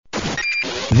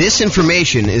This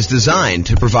information is designed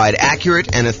to provide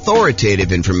accurate and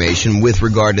authoritative information with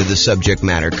regard to the subject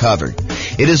matter covered.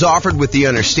 It is offered with the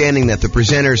understanding that the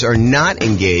presenters are not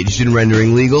engaged in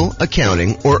rendering legal,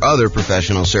 accounting, or other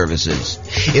professional services.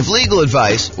 If legal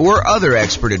advice or other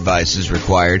expert advice is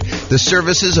required, the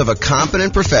services of a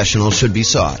competent professional should be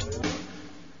sought.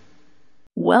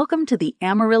 Welcome to the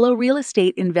Amarillo Real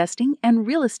Estate Investing and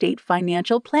Real Estate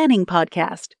Financial Planning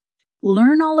Podcast.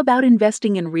 Learn all about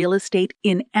investing in real estate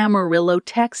in Amarillo,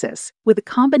 Texas, with a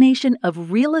combination of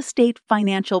real estate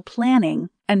financial planning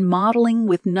and modeling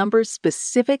with numbers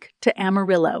specific to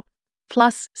Amarillo,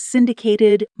 plus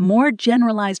syndicated, more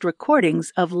generalized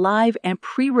recordings of live and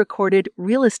pre-recorded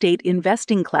real estate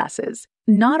investing classes,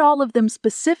 not all of them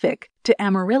specific to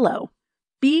Amarillo.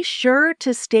 Be sure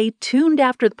to stay tuned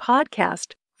after the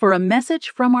podcast for a message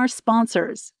from our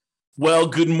sponsors. Well,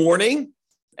 good morning.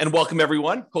 And welcome,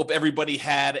 everyone. Hope everybody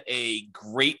had a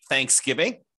great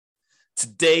Thanksgiving.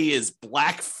 Today is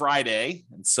Black Friday,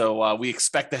 and so we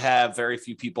expect to have very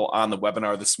few people on the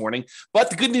webinar this morning.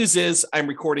 But the good news is I'm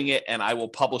recording it, and I will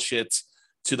publish it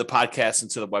to the podcast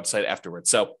and to the website afterwards.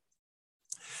 So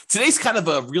today's kind of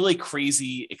a really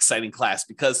crazy, exciting class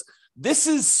because this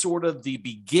is sort of the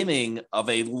beginning of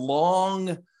a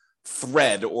long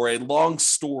thread or a long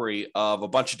story of a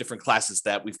bunch of different classes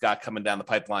that we've got coming down the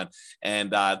pipeline.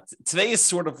 And today is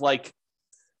sort of like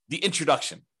the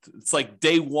introduction. It's like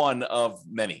day one of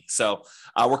many. So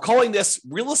we're calling this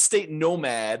Real Estate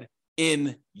Nomad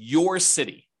in Your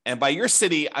City. And by your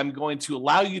city, I'm going to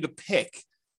allow you to pick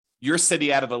your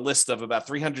city out of a list of about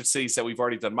 300 cities that we've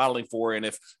already done modeling for. And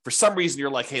if for some reason you're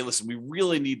like, hey, listen, we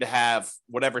really need to have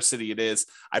whatever city it is,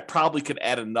 I probably could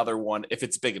add another one if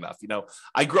it's big enough. You know,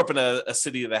 I grew up in a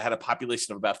city that had a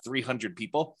population of about 300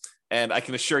 people. And I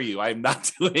can assure you, I'm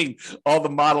not doing all the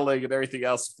modeling and everything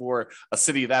else for a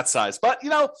city that size. But,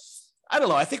 you know, I don't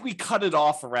know. I think we cut it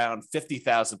off around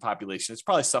 50,000 population. There's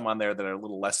probably some on there that are a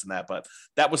little less than that, but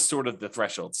that was sort of the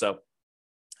threshold. So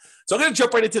I'm going to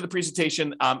jump right into the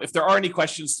presentation. If there are any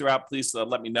questions throughout, please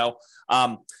let me know.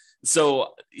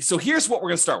 So here's what we're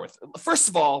going to start with. First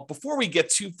of all, before we get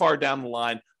too far down the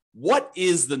line, what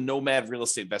is the Nomad real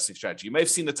estate investing strategy? You may have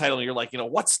seen the title and you're like, you know,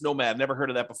 what's Nomad? Never heard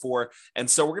of that before. And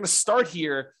so we're going to start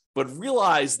here, but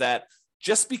realize that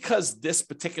just because this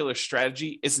particular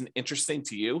strategy isn't interesting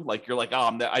to you, like you're like,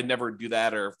 oh, I'd never do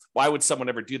that, or why would someone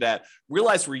ever do that?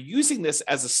 Realize we're using this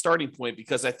as a starting point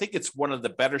because I think it's one of the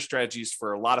better strategies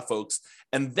for a lot of folks.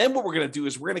 And then what we're going to do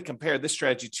is we're going to compare this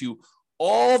strategy to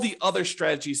all the other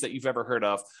strategies that you've ever heard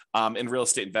of in real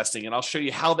estate investing. And I'll show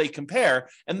you how they compare.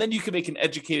 And then you can make an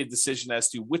educated decision as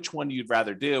to which one you'd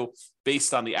rather do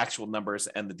based on the actual numbers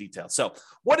and the details. So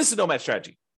what is the Nomad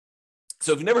strategy?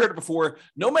 So if you've never heard it before,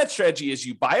 Nomad strategy is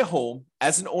you buy a home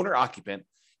as an owner occupant,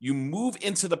 you move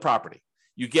into the property,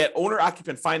 you get owner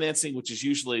occupant financing, which is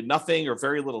usually nothing or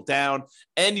very little down,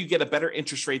 and you get a better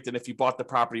interest rate than if you bought the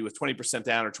property with 20%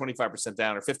 down or 25%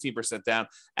 down or 15% down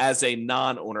as a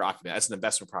non-owner occupant, as an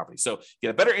investment property. So you get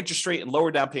a better interest rate and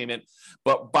lower down payment,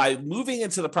 but by moving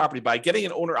into the property, by getting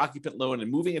an owner occupant loan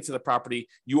and moving into the property,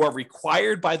 you are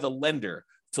required by the lender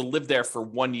to live there for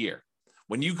 1 year.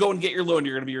 When you go and get your loan,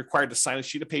 you're going to be required to sign a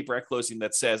sheet of paper at closing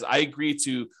that says, I agree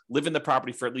to live in the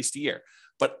property for at least a year.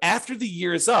 But after the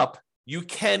year is up, you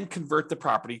can convert the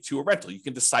property to a rental. You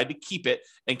can decide to keep it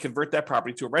and convert that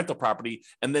property to a rental property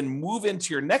and then move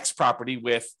into your next property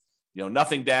with, you know,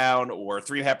 nothing down or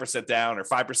 3.5% down or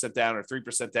 5% down or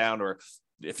 3% down, or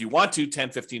if you want to, 10,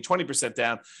 15, 20%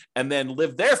 down, and then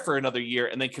live there for another year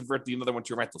and then convert the another one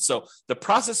to a rental. So the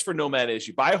process for Nomad is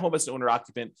you buy a home as an owner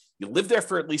occupant, you live there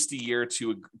for at least a year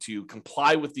to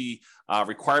comply with the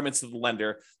requirements of the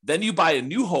lender. Then you buy a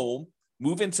new home,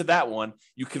 move into that one,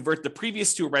 you convert the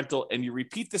previous to a rental, and you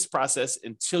repeat this process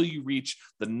until you reach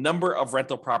the number of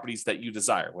rental properties that you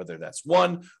desire, whether that's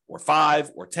 1 or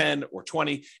 5 or 10 or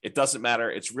 20, it doesn't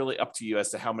matter. It's really up to you as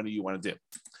to how many you want to do.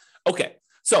 Okay.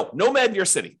 So Nomad in your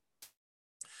city.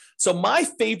 So my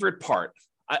favorite part,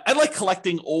 I like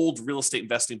collecting old real estate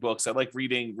investing books. I like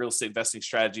reading real estate investing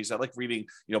strategies. I like reading,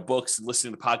 books and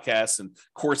listening to podcasts and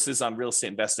courses on real estate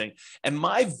investing. And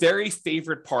my very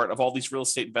favorite part of all these real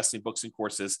estate investing books and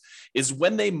courses is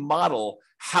when they model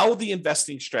how the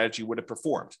investing strategy would have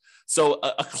performed. So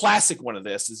a classic one of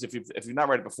this is if you've not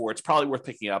read it before, it's probably worth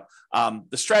picking up.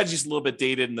 The strategy is a little bit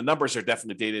dated and the numbers are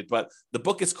definitely dated, but the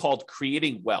book is called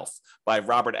Creating Wealth by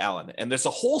Robert Allen. And there's a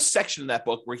whole section in that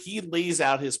book where he lays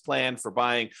out his plan for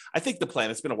buying. I think the plan,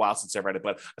 it's been a while since I read it,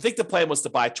 but I think the plan was to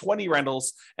buy 20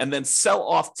 rentals and then sell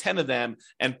off 10 of them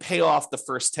and pay off the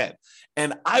first 10.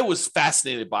 And I was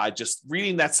fascinated by just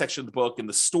reading that section of the book and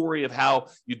the story of how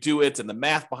you do it and the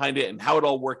math behind it and how it all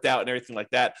well worked out and everything like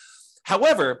that.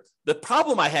 However, the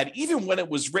problem I had, even when it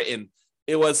was written,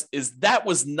 that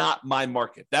was not my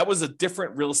market. That was a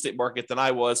different real estate market than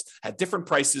I was, had different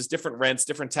prices, different rents,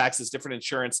 different taxes, different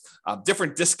insurance,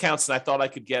 different discounts than I thought I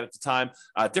could get at the time,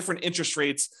 different interest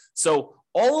rates. So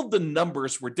all of the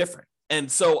numbers were different.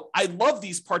 And so I love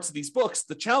these parts of these books.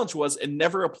 The challenge was it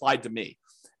never applied to me.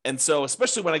 And so,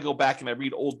 especially when I go back and I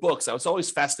read old books, I was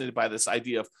always fascinated by this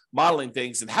idea of modeling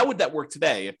things and how would that work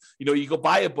today? If, you go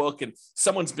buy a book and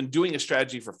someone's been doing a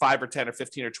strategy for 5 or 10 or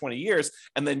 15 or 20 years,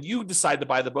 and then you decide to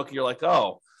buy the book and you're like,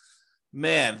 oh,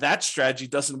 man, that strategy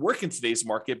doesn't work in today's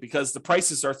market because the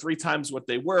prices are 3 times what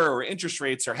they were, or interest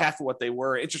rates are half of what they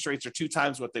were. Interest rates are 2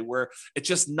 times what they were. It's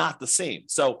just not the same.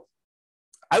 So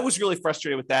I was really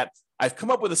frustrated with that. I've come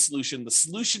up with a solution. The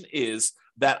solution is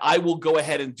that I will go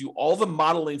ahead and do all the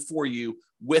modeling for you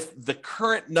with the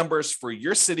current numbers for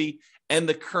your city and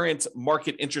the current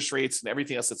market interest rates and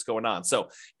everything else that's going on. So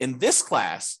in this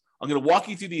class, I'm going to walk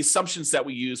you through the assumptions that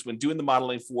we use when doing the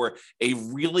modeling for a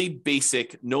really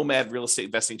basic nomad real estate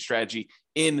investing strategy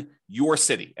in your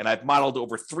city. And I've modeled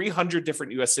over 300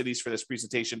 different US cities for this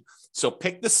presentation. So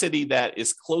pick the city that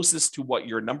is closest to what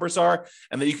your numbers are,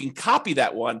 and then you can copy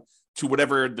that one to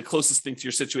whatever the closest thing to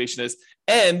your situation is.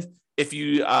 And if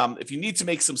you need to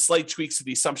make some slight tweaks to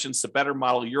the assumptions to better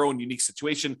model your own unique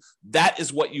situation, that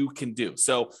is what you can do.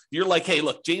 So you're like, hey,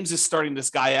 look, James is starting this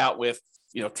guy out with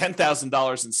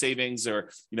 $10,000 in savings, or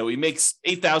he makes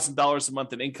 $8,000 a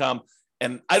month in income,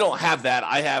 and I don't have that.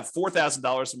 I have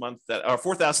 $4,000 a month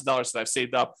 $4,000 that I've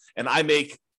saved up, and I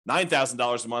make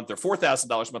 $9,000 a month or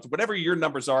 $4,000 a month, whatever your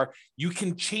numbers are. You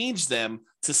can change them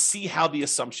to see how the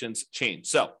assumptions change.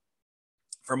 So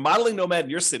for modeling Nomad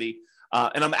in your city,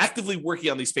 and I'm actively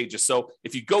working on these pages. So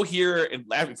if you go here and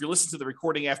if you're listening to the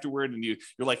recording afterward and you're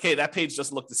like, hey, that page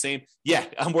doesn't look the same. Yeah,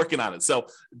 I'm working on it. So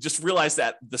just realize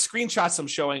that the screenshots I'm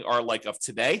showing are like of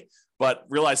today, but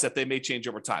realize that they may change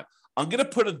over time. I'm going to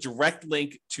put a direct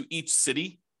link to each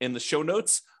city in the show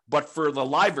notes. But for the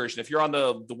live version, if you're on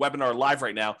the webinar live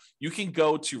right now, you can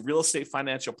go to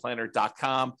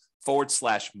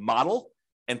realestatefinancialplanner.com/model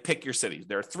and pick your city.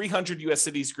 There are 300 US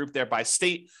cities grouped there by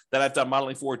state that I've done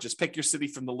modeling for. Just pick your city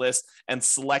from the list and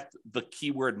select the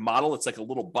keyword model. It's like a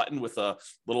little button with a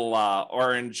little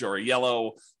orange or a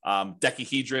yellow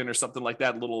decahedron or something like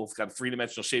that, a little kind of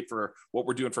 3-dimensional shape for what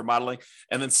we're doing for modeling.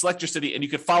 And then select your city, and you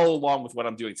can follow along with what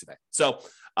I'm doing today. So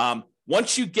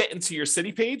once you get into your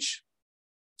city page,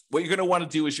 what you're going to want to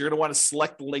do is you're going to want to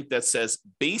select the link that says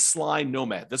Baseline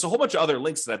Nomad. There's a whole bunch of other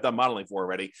links that I've done modeling for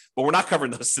already, but we're not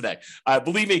covering those today.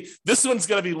 Believe me, this one's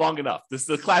going to be long enough.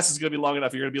 The class is going to be long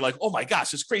enough. You're going to be like, oh my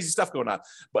gosh, there's crazy stuff going on.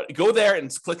 But go there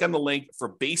and click on the link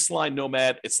for Baseline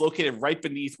Nomad. It's located right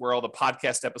beneath where all the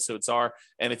podcast episodes are.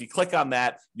 And if you click on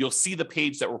that, you'll see the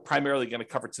page that we're primarily going to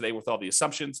cover today with all the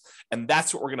assumptions. And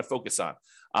that's what we're going to focus on.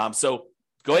 So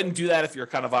go ahead and do that if you're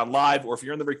kind of on live, or if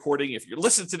you're in the recording. If you're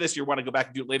listening to this, you want to go back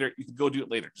and do it later, you can go do it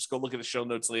later. Just go look at the show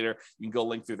notes later. You can go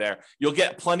link through there. You'll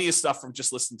get plenty of stuff from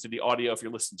just listening to the audio if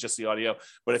you're listening to just the audio.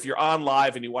 But if you're on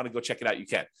live and you want to go check it out, you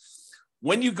can.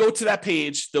 When you go to that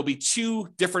page, there'll be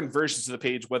 2 different versions of the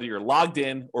page, whether you're logged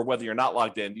in or whether you're not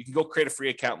logged in. You can go create a free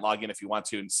account and log in if you want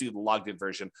to and see the logged in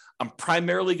version. I'm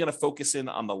primarily going to focus in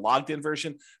on the logged in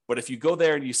version, but if you go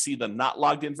there and you see the not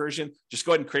logged in version, just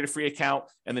go ahead and create a free account,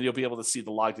 and then you'll be able to see the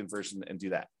logged in version and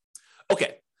do that.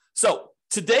 Okay, so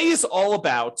today is all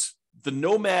about the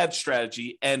Nomad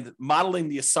strategy and modeling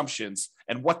the assumptions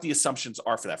and what the assumptions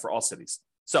are for that for all cities.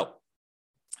 So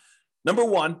number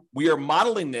 1, we are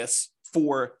modeling this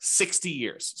for 60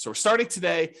 years. So we're starting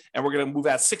today, and we're going to move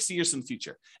out 60 years in the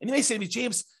future. And you may say to me,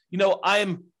 James,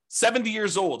 I'm 70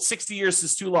 years old. 60 years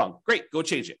is too long. Great, go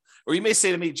change it. Or you may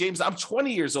say to me, James, I'm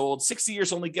 20 years old. 60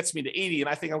 years only gets me to 80, and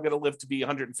I think I'm going to live to be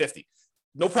 150.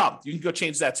 No problem. You can go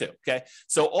change that too, okay?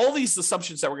 So all these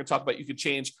assumptions that we're going to talk about, you can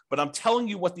change, but I'm telling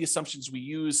you what the assumptions we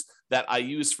use that I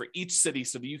use for each city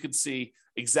so that you can see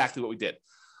exactly what we did.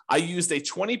 I used a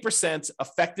 20%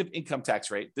 effective income tax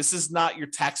rate. This is not your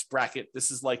tax bracket. This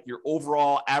is like your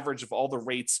overall average of all the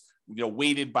rates,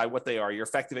 weighted by what they are, your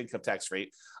effective income tax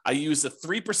rate. I used a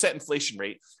 3% inflation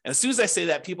rate. And as soon as I say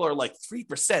that, people are like,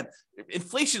 3%?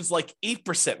 Inflation's like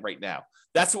 8% right now.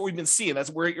 That's what we've been seeing. That's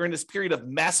where you're in this period of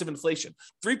massive inflation.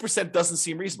 3% doesn't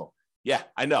seem reasonable. Yeah,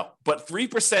 I know. But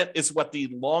 3% is what the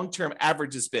long-term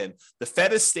average has been. The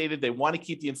Fed has stated they want to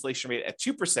keep the inflation rate at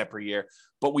 2% per year,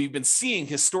 but we've been seeing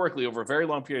historically over a very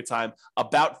long period of time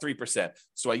about 3%.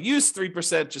 So I use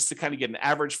 3% just to kind of get an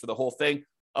average for the whole thing.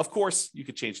 Of course, you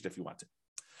could change it if you want to.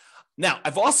 Now,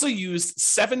 I've also used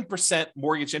 7%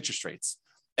 mortgage interest rates.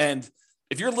 And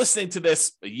if you're listening to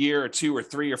this a year or 2 or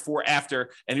 3 or 4 after,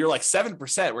 and you're like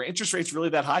 7%, were interest rates really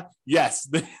that high? Yes,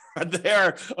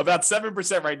 they're about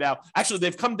 7% right now. Actually,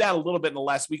 they've come down a little bit in the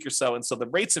last week or so. And so the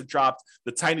rates have dropped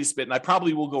the tiniest bit. And I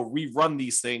probably will go rerun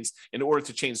these things in order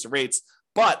to change the rates.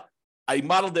 But I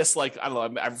modeled this like, I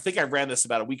don't know, I think I ran this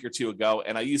about a week or 2 ago,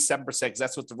 and I used 7% because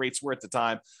that's what the rates were at the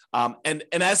time. And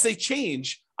as they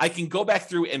change, I can go back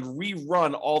through and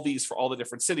rerun all these for all the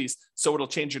different cities, so it'll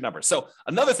change your number. So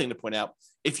another thing to point out,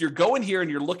 if you're going here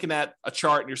and you're looking at a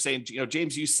chart and you're saying,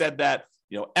 James, you said that,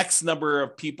 X number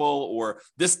of people or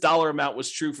this dollar amount was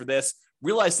true for this,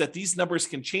 realize that these numbers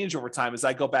can change over time as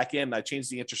I go back in and I change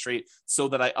the interest rate so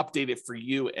that I update it for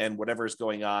you and whatever is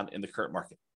going on in the current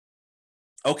market.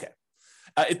 Okay.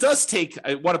 It does take,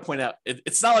 I want to point out,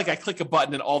 it's not like I click a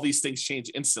button and all these things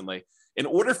change instantly. In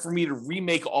order for me to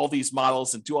remake all these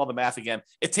models and do all the math again,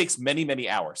 it takes many, many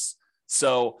hours.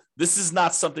 So this is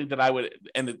not something that I would,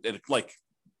 and it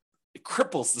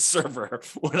cripples the server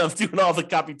when I'm doing all the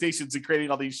computations and creating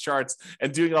all these charts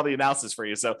and doing all the analysis for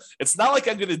you. So it's not like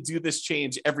I'm going to do this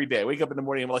change every day. I wake up in the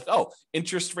morning and I'm like, oh,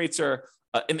 interest rates are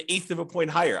an eighth of a point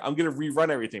higher. I'm going to rerun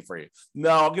everything for you.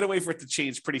 No, I'm going to wait for it to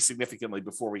change pretty significantly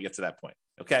before we get to that point.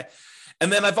 Okay. And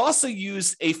then I've also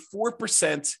used a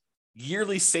 4%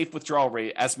 yearly safe withdrawal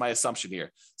rate as my assumption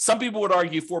here. Some people would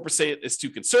argue 4% is too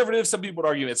conservative. Some people would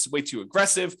argue it's way too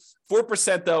aggressive.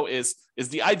 4% though is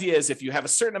the idea is if you have a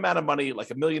certain amount of money, like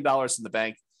 $1 million in the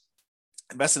bank,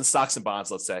 invest in stocks and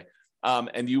bonds, let's say,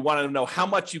 and you want to know how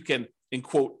much you can, in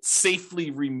quote,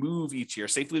 safely remove each year,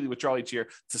 safely withdraw each year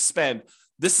to spend.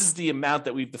 This is the amount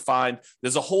that we've defined.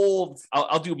 There's a whole,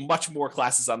 I'll do much more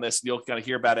classes on this and you'll kind of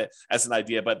hear about it as an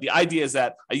idea. But the idea is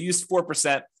that I used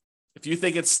 4%. If you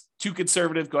think it's too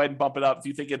conservative, go ahead and bump it up. If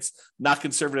you think it's not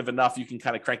conservative enough, you can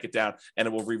kind of crank it down and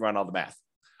it will rerun all the math.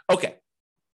 Okay.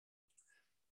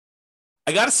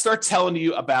 I got to start telling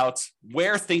you about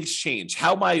where things change,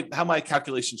 how my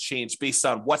calculations change based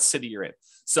on what city you're in.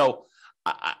 So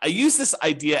I use this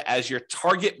idea as your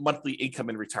target monthly income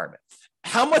in retirement.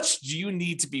 How much do you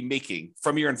need to be making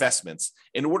from your investments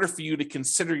in order for you to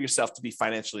consider yourself to be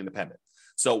financially independent?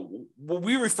 So what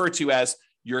we refer to as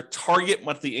your target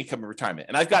monthly income in retirement.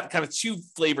 And I've got kind of 2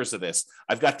 flavors of this.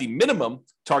 I've got the minimum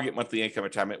target monthly income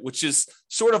retirement, which is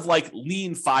sort of like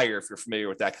lean fire, if you're familiar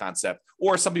with that concept,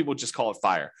 or some people just call it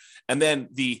fire. And then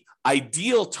the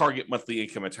ideal target monthly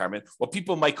income retirement, what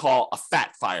people might call a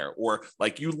fat fire, or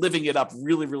like you living it up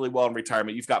really, really well in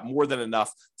retirement. You've got more than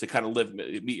enough to kind of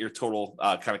meet your total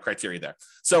kind of criteria there.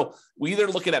 So we either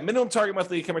looking at minimum target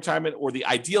monthly income retirement or the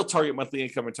ideal target monthly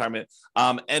income retirement.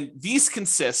 And these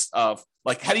consist of,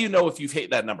 like, how do you know if you've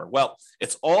hit that number? Well,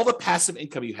 it's all the passive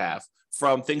income you have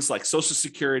from things like Social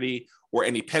Security or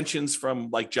any pensions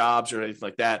from like jobs or anything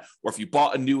like that, or if you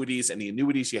bought annuities, any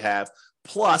annuities you have,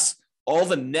 plus all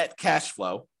the net cash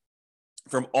flow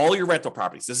from all your rental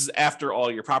properties. This is after all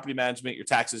your property management, your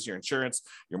taxes, your insurance,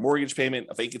 your mortgage payment,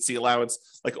 a vacancy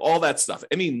allowance, like all that stuff.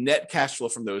 Any net cash flow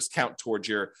from those count towards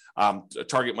your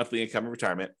target monthly income in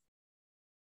retirement.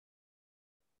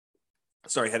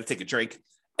 Sorry, I had to take a drink.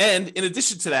 And in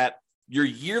addition to that, your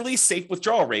yearly safe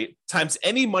withdrawal rate times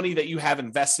any money that you have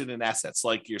invested in assets,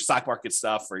 like your stock market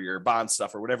stuff or your bond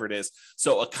stuff or whatever it is.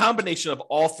 So a combination of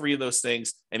all 3 of those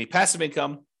things, any passive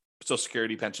income, Social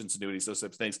Security, pensions, annuities, those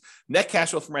types of things, net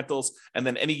cash flow from rentals, and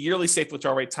then any yearly safe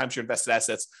withdrawal rate times your invested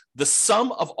assets. The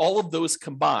sum of all of those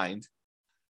combined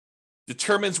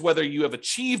determines whether you have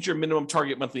achieved your minimum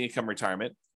target monthly income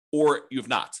retirement or you have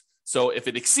not. So if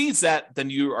it exceeds that, then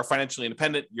you are financially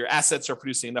independent. Your assets are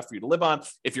producing enough for you to live on.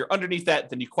 If you're underneath that,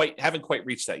 then you haven't quite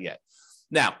reached that yet.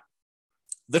 Now,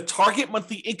 the target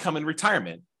monthly income in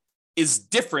retirement is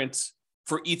different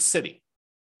for each city.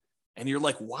 And you're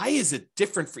like, why is it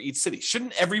different for each city?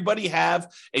 Shouldn't everybody have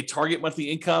a target monthly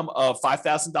income of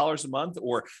 $5,000 a month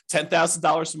or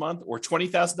 $10,000 a month or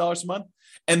 $20,000 a month?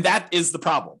 And that is the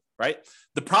problem, right?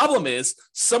 The problem is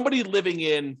somebody living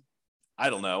in, I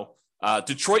don't know,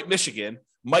 Detroit, Michigan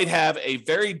might have a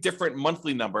very different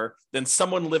monthly number than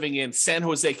someone living in San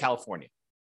Jose, California.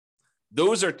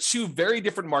 Those are 2 very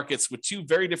different markets with 2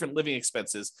 very different living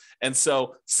expenses. And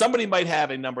so somebody might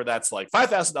have a number that's like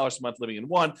 $5,000 a month living in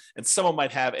one, and someone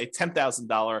might have a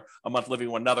 $10,000 a month living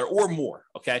in another or more.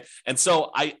 Okay. And so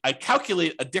I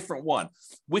calculate a different one,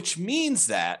 which means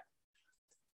that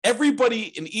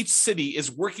everybody in each city is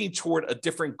working toward a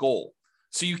different goal.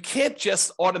 So you can't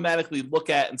just automatically look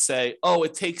at and say, oh,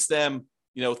 it takes them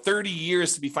 30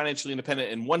 years to be financially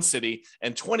independent in one city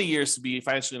and 20 years to be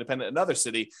financially independent in another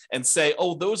city and say,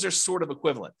 oh, those are sort of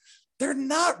equivalent. they're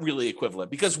not really equivalent,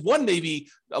 because one may be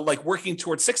like working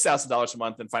towards $6,000 a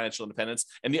month in financial independence,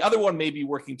 and the other one may be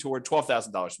working toward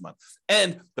 $12,000 a month.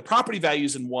 And the property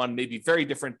values in one may be very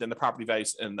different than the property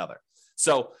values in another.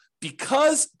 So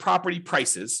because property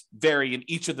prices vary in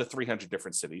each of the 300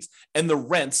 different cities, and the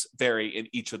rents vary in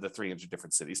each of the 300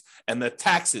 different cities, and the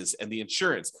taxes and the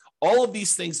insurance, all of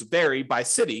these things vary by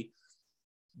city,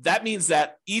 that means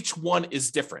that each one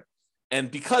is different. And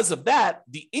because of that,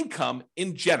 the income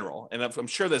in general, and I'm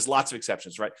sure there's lots of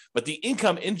exceptions, right? But the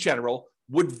income in general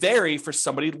would vary for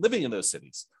somebody living in those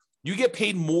cities. You get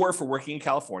paid more for working in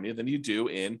California than you do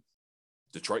in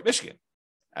Detroit, Michigan.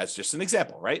 As just an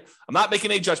example, right? I'm not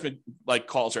making any judgment like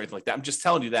calls or anything like that. I'm just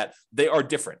telling you that they are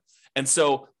different. And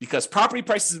so because property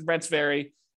prices and rents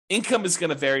vary, income is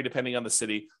going to vary depending on the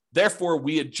city. Therefore,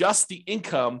 we adjust the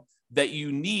income that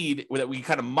you need, or that we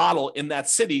kind of model in that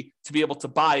city to be able to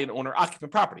buy an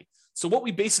owner-occupant property. So what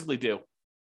we basically do,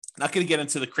 not going to get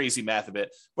into the crazy math of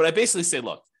it, but I basically say,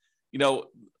 look,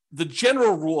 the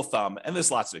general rule of thumb, and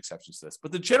there's lots of exceptions to this,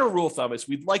 but the general rule of thumb is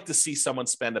we'd like to see someone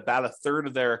spend about a third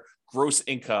of their gross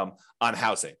income on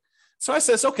housing. So I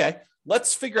says, okay,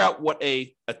 let's figure out what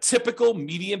a typical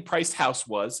median priced house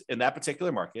was in that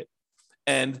particular market,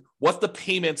 and what the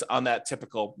payment on that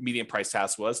typical median priced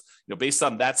house was, based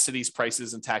on that city's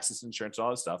prices and taxes, insurance, and all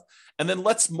that stuff. And then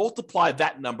let's multiply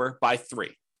that number by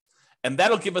 3. And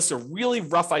that'll give us a really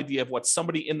rough idea of what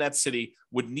somebody in that city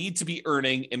would need to be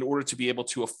earning in order to be able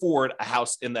to afford a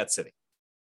house in that city.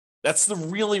 That's the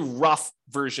really rough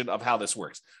version of how this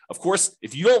works. Of course,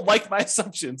 if you don't like my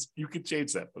assumptions, you can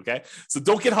change them, okay? So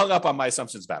don't get hung up on my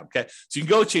assumptions about them, okay? So you can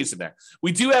go change them there.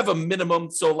 We do have a minimum.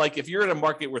 So like if you're in a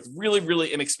market with really,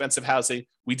 really inexpensive housing,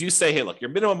 we do say, hey, look, your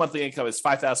minimum monthly income is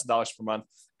 $5,000 per month.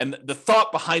 And the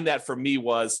thought behind that for me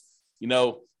was,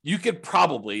 you could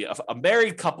probably, a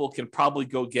married couple can probably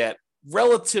go get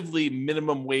relatively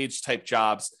minimum wage type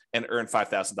jobs and earn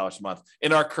 $5,000 a month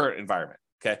in our current environment.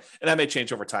 Okay. And that may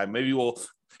change over time. Maybe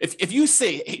if you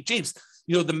say, hey, James,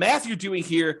 the math you're doing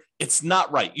here, it's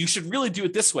not right. You should really do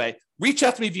it this way. Reach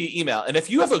out to me via email. And if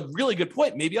you have a really good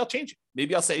point, maybe I'll change it.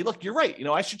 Maybe I'll say, look, you're right.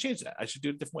 I should change that. I should do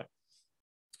it a different way.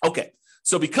 Okay.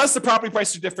 So because the property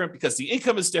prices are different, because the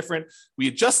income is different, we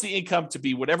adjust the income to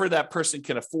be whatever that person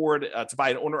can afford to buy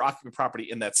an owner-occupant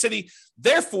property in that city.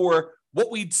 Therefore,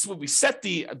 what we set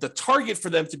the target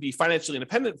for them to be financially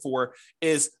independent for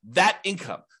is that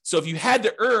income. So if you had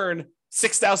to earn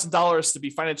 $6,000 to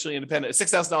be financially independent,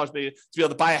 $6,000 to be able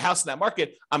to buy a house in that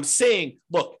market, I'm saying,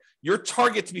 look, your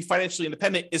target to be financially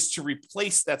independent is to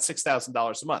replace that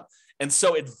 $6,000 a month. And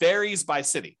so it varies by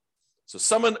city. So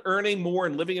someone earning more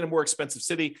and living in a more expensive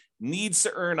city needs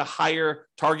to earn a higher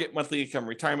target monthly income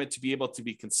retirement to be able to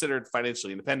be considered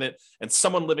financially independent. And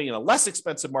someone living in a less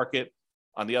expensive market,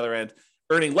 on the other end,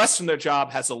 earning less from their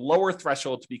job, has a lower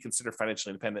threshold to be considered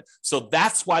financially independent. So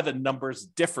that's why the numbers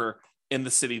differ in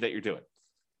the city that you're doing.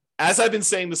 As I've been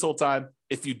saying this whole time,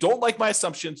 if you don't like my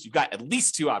assumptions, you've got at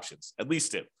least 2 options, at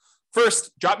least 2.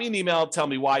 First, drop me an email, tell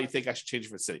me why you think I should change it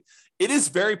for the city. It is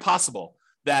very possible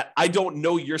that I don't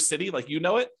know your city like you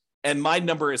know it, and my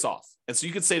number is off. And so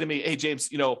you could say to me, hey, James,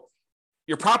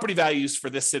 your property values for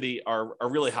this city are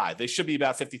really high. They should be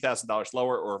about $50,000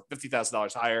 lower or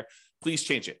 $50,000 higher. Please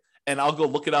change it. And I'll go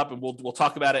look it up and we'll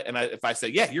talk about it. And if I say,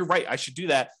 yeah, you're right, I should do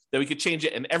that, then we could change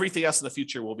it. And everything else in the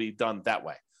future will be done that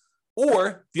way.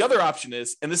 Or the other option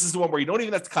is, and this is the one where you don't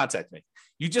even have to contact me.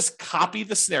 You just copy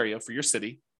the scenario for your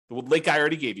city, the link I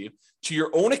already gave you, to your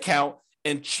own account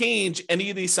and change any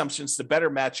of the assumptions to better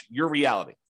match your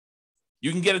reality.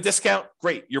 You can get a discount.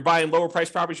 Great. You're buying lower price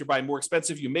properties. You're buying more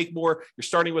expensive. You make more. You're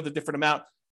starting with a different amount.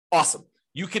 Awesome.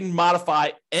 You can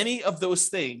modify any of those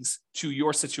things to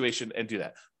your situation and do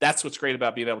that. That's what's great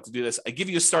about being able to do this. I give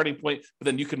you a starting point, but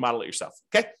then you can model it yourself.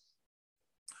 Okay.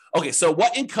 So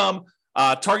what income,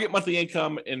 target monthly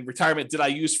income in retirement did I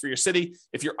use for your city?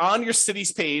 If you're on your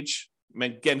city's page,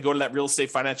 again, go to that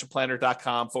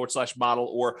realestatefinancialplanner.com/model,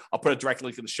 or I'll put a direct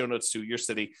link in the show notes to your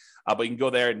city, but you can go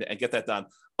there and get that done.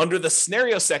 Under the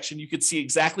scenario section, you can see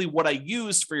exactly what I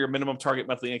used for your minimum target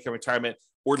monthly income retirement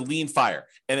or lean fire.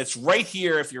 And it's right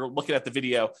here. If you're looking at the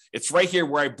video, it's right here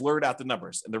where I blurred out the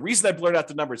numbers. And the reason I blurred out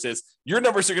the numbers is your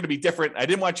numbers are going to be different. I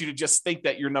didn't want you to just think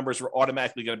that your numbers were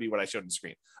automatically going to be what I showed on the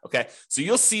screen. Okay. So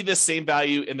you'll see this same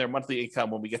value in their monthly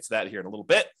income when we get to that here in a little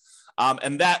bit.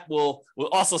 And that we'll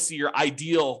also see your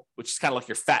ideal, which is kind of like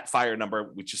your fat fire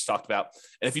number we just talked about.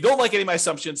 And if you don't like any of my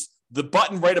assumptions, the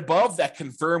button right above that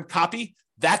confirm copy,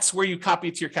 that's where you copy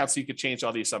it to your account so you can change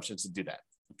all the assumptions and do that.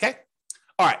 Okay.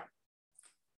 All right.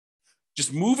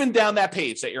 Just moving down that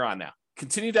page that you're on now.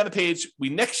 Continue down the page. We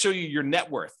next show you your net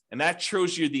worth, and that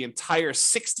shows you the entire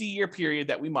 60-year period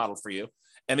that we modeled for you.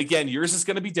 And again, yours is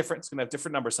going to be different. It's going to have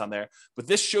different numbers on there, but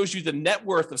this shows you the net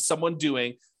worth of someone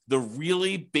doing the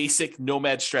really basic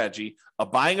nomad strategy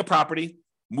of buying a property,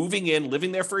 moving in,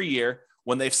 living there for a year.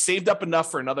 When they've saved up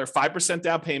enough for another 5%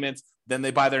 down payment, then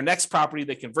they buy their next property,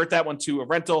 they convert that one to a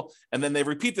rental, and then they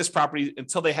repeat this property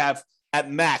until they have at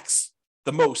max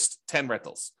the most 10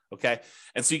 rentals. Okay.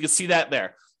 And so you can see that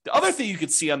there. The other thing you can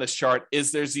see on this chart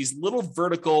is there's these little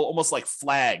vertical, almost like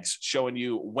flags showing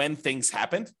you when things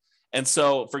happened. And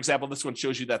so, for example, this one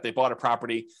shows you that they bought a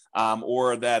property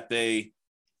or that they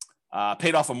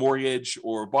paid off a mortgage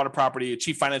or bought a property,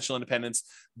 achieved financial independence.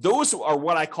 Those are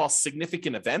what I call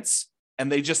significant events.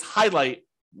 And they just highlight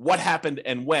what happened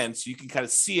and when, so you can kind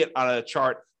of see it on a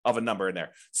chart of a number in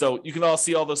there. So you can all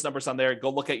see all those numbers on there.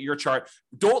 Go look at your chart.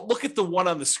 Don't look at the one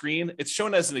on the screen. It's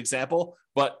shown as an example,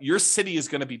 but your city is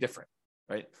going to be different,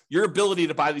 right? Your ability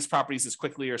to buy these properties as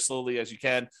quickly or slowly as you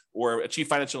can or achieve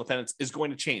financial independence is going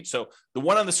to change. So the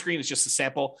one on the screen is just a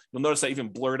sample. You'll notice I even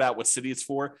blurred out what city it's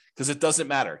for because it doesn't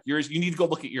matter. Yours, you need to go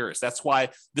look at yours. That's why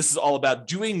this is all about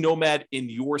doing Nomad in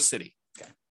your city. Okay.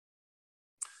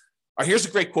 All right, here's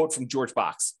a great quote from George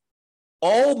Box.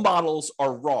 All models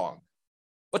are wrong,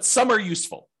 but some are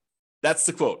useful. That's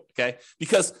the quote, okay?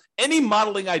 Because any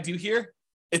modeling I do here,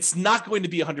 it's not going to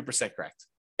be 100% correct.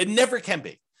 It never can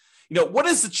be. You know, what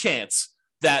is the chance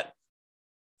that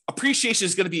appreciation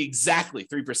is going to be exactly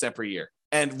 3% per year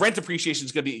and rent appreciation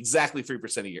is going to be exactly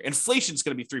 3% a year? Inflation is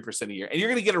going to be 3% a year, and you're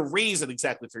going to get a raise at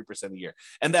exactly 3% a year.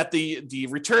 And that the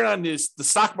return on the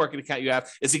stock market account you have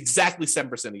is exactly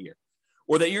 7% a year.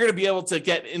 Or that you're going to be able to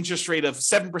get interest rate of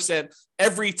 7%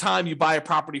 every time you buy a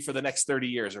property for the next 30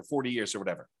 years or 40 years or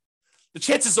whatever. The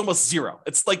chance is almost zero.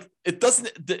 It's like,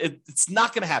 it's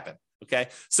not going to happen. Okay.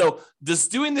 So does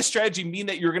doing this strategy mean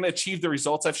that you're going to achieve the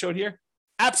results I've showed here?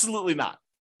 Absolutely not.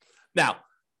 Now,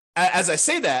 as I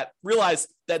say that, realize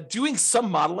that doing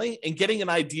some modeling and getting an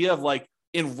idea of like,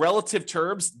 in relative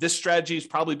terms, this strategy is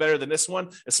probably better than this one,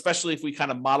 especially if we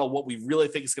kind of model what we really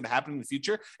think is going to happen in the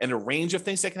future and a range of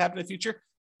things that can happen in the future.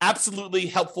 Absolutely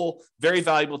helpful, very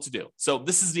valuable to do. So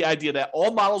this is the idea that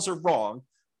all models are wrong,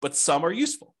 but some are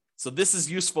useful. So this is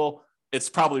useful. It's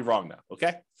probably wrong now.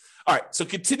 Okay. All right. So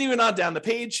continuing on down the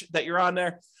page that you're on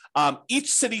there, each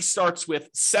city starts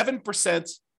with 7%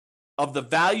 of the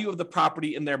value of the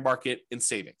property in their market in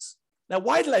savings. Now,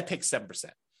 why did I pick 7%?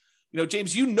 You know,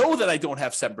 James, you know that I don't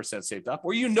have 7% saved up,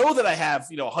 or you know that I have,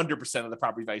 100% of the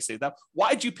property value saved up.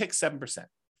 Why'd you pick 7%?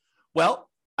 Well,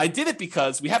 I did it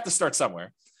because we have to start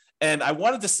somewhere. And I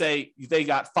wanted to say they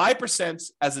got 5%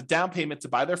 as a down payment to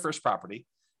buy their first property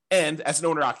and as an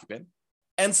owner occupant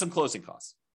and some closing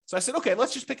costs. So I said, okay,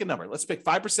 let's just pick a number. Let's pick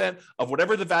 5% of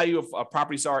whatever the value of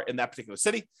properties are in that particular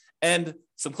city and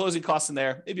some closing costs in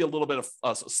there, maybe a little bit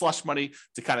of slush money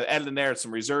to kind of add in there,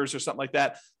 some reserves or something like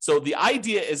that. So the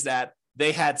idea is that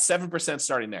they had 7%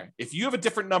 starting there. If you have a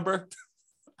different number,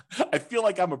 I feel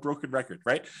like I'm a broken record,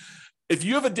 right? If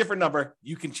you have a different number,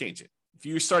 you can change it. If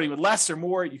you're starting with less or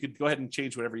more, you could go ahead and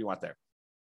change whatever you want there.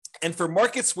 And for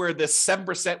markets where this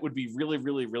 7% would be really,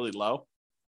 really, really low,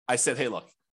 I said, hey, look,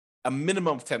 a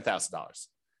minimum of $10,000.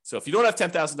 So if you don't have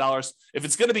 $10,000,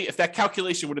 if that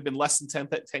calculation would have been less than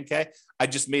 10K, I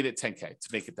just made it 10K to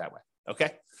make it that way.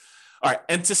 Okay. All right.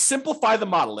 And to simplify the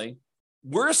modeling,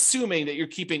 we're assuming that you're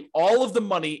keeping all of the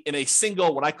money in a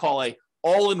single, what I call a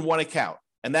all-in-one account.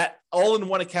 And that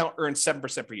all-in-one account earns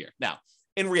 7% per year. Now,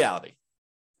 in reality,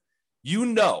 you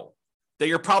know that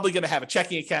you're probably going to have a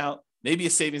checking account, maybe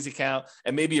a savings account,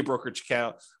 and maybe a brokerage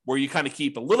account where you kind of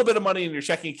keep a little bit of money in your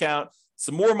checking account,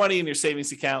 some more money in your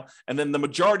savings account, and then the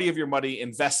majority of your money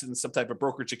invested in some type of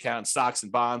brokerage account, stocks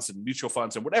and bonds and mutual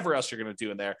funds and whatever else you're going to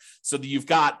do in there, so that you've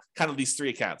got kind of these three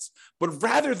accounts. But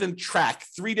rather than track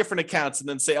three different accounts and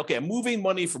then say, okay, I'm moving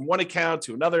money from one account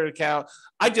to another account,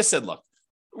 I just said, look,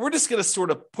 we're just going to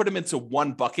sort of put them into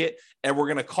one bucket, and we're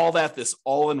going to call that this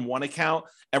all-in-one account.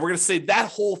 And we're going to say that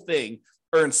whole thing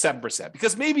earns 7%,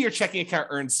 because maybe your checking account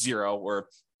earns 0 or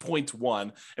 0.1,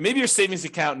 and maybe your savings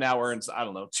account now earns,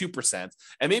 2%,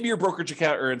 and maybe your brokerage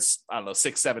account earns,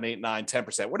 6, 7, 8, 9,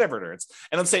 10%, whatever it earns.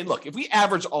 And I'm saying, look, if we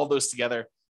average all those together,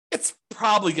 it's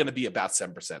probably going to be about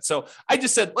 7%. So I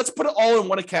just said, let's put it all in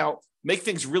one account, make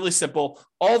things really simple.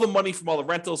 All the money from all the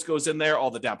rentals goes in there. All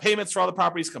the down payments for all the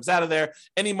properties comes out of there.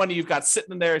 Any money you've got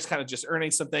sitting in there is kind of just earning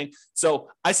something. So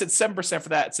I said 7% for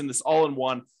that. It's in this all in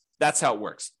one. That's how it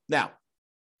works. Now,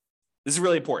 this is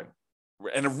really important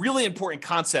and a really important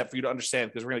concept for you to understand,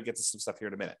 because we're going to get to some stuff here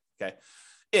in a minute. Okay.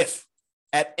 If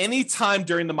at any time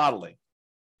during the modeling,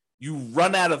 you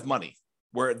run out of money,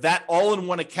 where that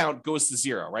all-in-one account goes to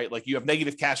zero, right? Like you have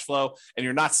negative cash flow and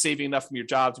you're not saving enough from your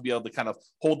job to be able to kind of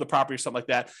hold the property or something like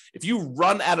that. If you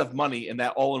run out of money in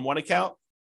that all-in-one account,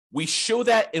 we show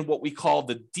that in what we call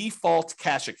the default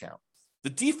cash account. The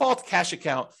default cash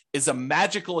account is a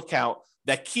magical account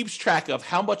that keeps track of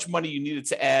how much money you needed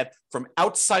to add from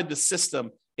outside the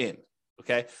system in,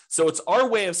 okay? So it's our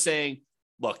way of saying,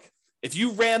 look, if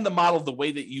you ran the model the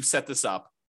way that you set this up,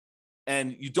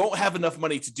 and you don't have enough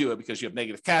money to do it because you have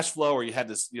negative cash flow or you had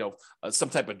this, some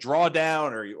type of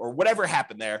drawdown or whatever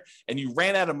happened there, and you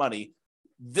ran out of money,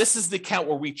 this is the account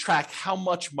where we track how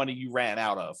much money you ran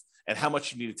out of and how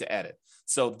much you needed to add it.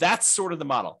 So that's sort of the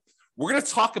model. We're going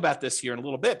to talk about this here in a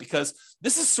little bit because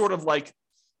this is sort of like,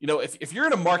 if you're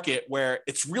in a market where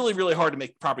it's really, really hard to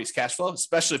make properties cash flow,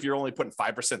 especially if you're only putting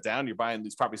 5% down, you're buying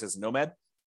these properties as a Nomad,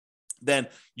 then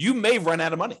you may run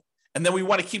out of money. And then we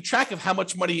want to keep track of how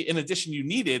much money in addition you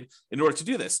needed in order to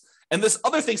do this. And there's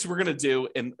other things we're going to do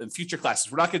in future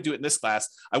classes. We're not going to do it in this class.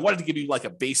 I wanted to give you like a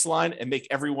baseline and make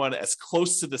everyone as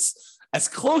close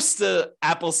to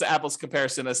apples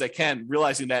comparison as I can,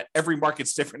 realizing that every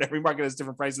market's different. Every market has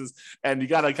different prices and you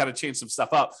got to kind of change some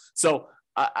stuff up. So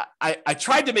I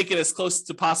tried to make it as close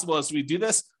to possible as we do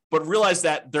this, but realize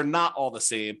that they're not all the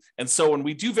same. And so when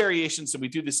we do variations and we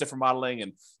do this different modeling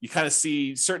and you kind of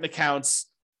see certain accounts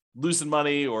losing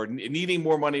money or needing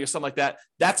more money or something like that,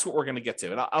 that's what we're going to get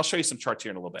to. And I'll show you some charts here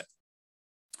in a little bit.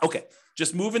 Okay,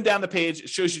 just moving down the page, it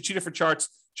shows you two different charts,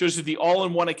 shows you the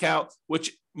all-in-one account,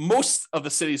 which most of the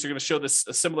cities are going to show this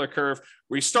a similar curve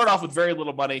where you start off with very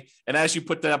little money. And as you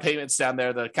put the payments down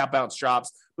there, the account balance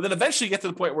drops. But then eventually you get to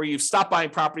the point where you've stopped buying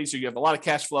properties or you have a lot of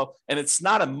cash flow and it's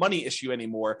not a money issue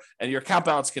anymore. And your account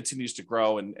balance continues to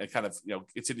grow and kind of,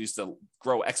 continues to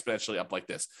grow exponentially up like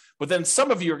this. But then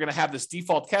some of you are going to have this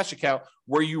default cash account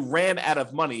where you ran out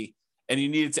of money and you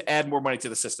needed to add more money to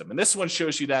the system. And this one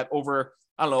shows you that over,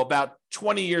 about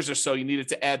 20 years or so, you needed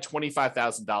to add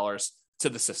 $25,000 to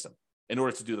the system in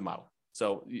order to do the model.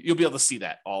 So you'll be able to see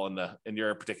that all in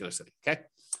your particular city, okay?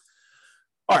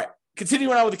 All right,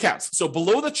 continuing on with accounts. So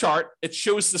below the chart, it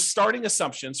shows the starting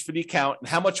assumptions for the account and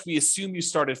how much we assume you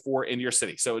started for in your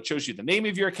city. So it shows you the name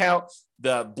of your account.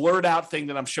 The blurred out thing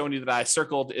that I'm showing you that I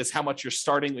circled is how much you're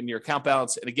starting in your account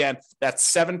balance. And again, that's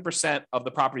 7% of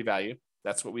the property value.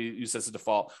 That's what we use as a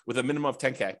default with a minimum of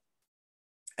 10K.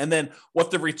 And then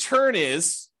what the return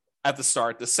is at the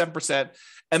start, the 7%.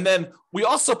 And then we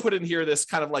also put in here this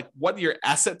kind of like what your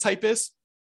asset type is.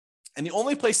 And the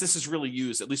only place this is really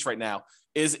used, at least right now,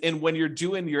 is in when you're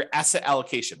doing your asset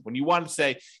allocation. When you want to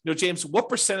say, James, what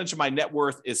percentage of my net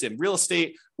worth is in real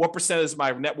estate? What percentage of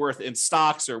my net worth in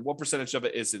stocks? Or what percentage of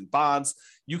it is in bonds?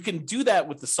 You can do that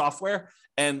with the software.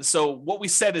 And so what we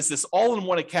said is this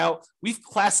all-in-one account, we've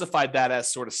classified that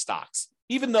as sort of stocks.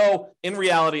 Even though in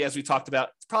reality, as we talked about,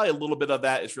 it's probably a little bit of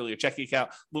that is really your checking account,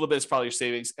 a little bit is probably your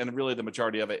savings, and really the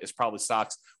majority of it is probably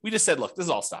stocks. We just said, look, this is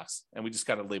all stocks, and we just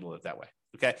kind of labeled it that way,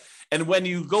 okay? And when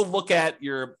you go look at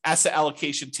your asset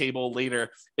allocation table later,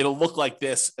 it'll look like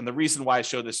this, and the reason why I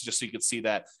show this is just so you can see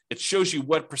that it shows you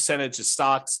what percentage is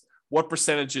stocks, what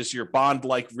percentage is your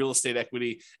bond-like real estate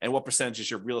equity, and what percentage is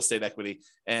your real estate equity.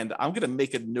 And I'm going to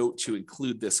make a note to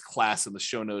include this class in the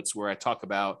show notes where I talk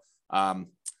about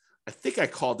I think I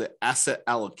called it asset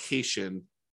allocation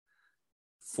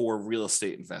for real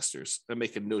estate investors. I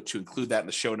make a note to include that in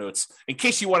the show notes in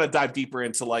case you want to dive deeper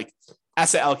into like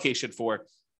asset allocation for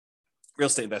real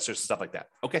estate investors and stuff like that.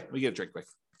 Okay, let me get a drink quick.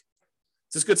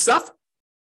 Is this good stuff?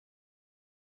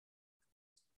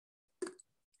 You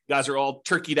guys are all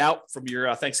turkeyed out from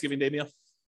your Thanksgiving Day meal?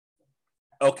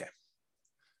 Okay.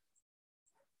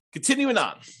 Continuing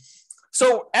on.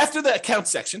 So after the account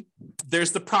section,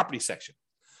 there's the property section.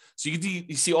 So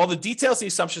you see all the details and the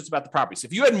assumptions about the property. So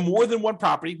if you had more than one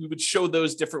property, we would show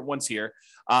those different ones here.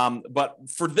 But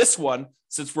for this one,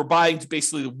 since we're buying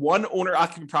basically one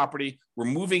owner-occupant property, we're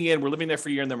moving in, we're living there for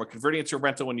a year, and then we're converting it to a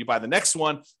rental when you buy the next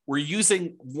one, we're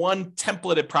using one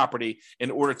templated property in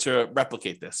order to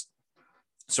replicate this.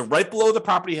 So right below the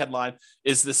property headline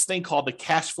is this thing called the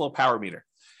cash flow power meter.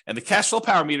 And the cash flow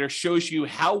power meter shows you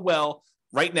how well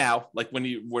right now, like when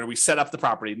we set up the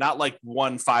property, not like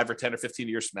 1, 5, or 10 or 15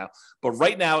 years from now, but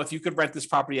right now, if you could rent this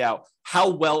property out, how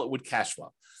well it would cash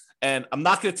flow. And I'm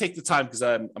not going to take the time because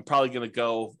I'm probably going to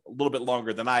go a little bit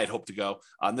longer than I had hoped to go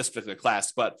on this particular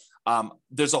class. But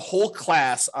there's a whole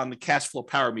class on the cash flow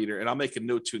power meter, and I'll make a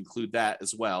note to include that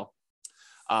as well.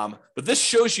 But this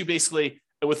shows you basically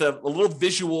with a little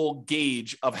visual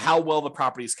gauge of how well the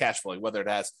property is cash flowing, whether it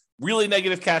has really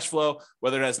negative cash flow,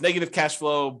 whether it has negative cash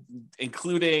flow,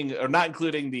 including or not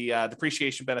including the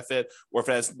depreciation benefit, or if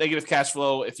it has negative cash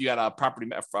flow, if you had a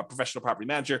professional property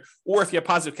manager, or if you have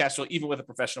positive cash flow, even with a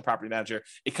professional property manager,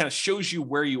 it kind of shows you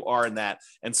where you are in that.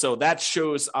 And so that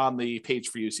shows on the page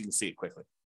for you so you can see it quickly.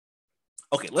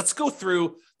 Okay, let's go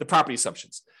through the property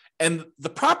assumptions. And the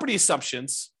property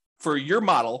assumptions for your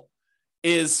model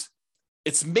it's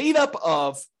made up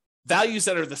of values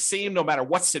that are the same no matter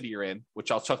what city you're in,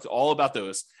 which I'll talk to all about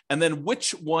those, and then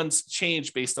which ones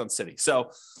change based on city.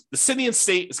 So the city and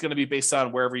state is going to be based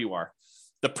on wherever you are.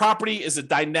 The property is a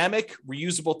dynamic,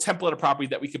 reusable template of property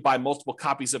that we could buy multiple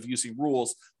copies of using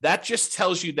rules. That just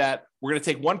tells you that we're going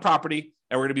to take one property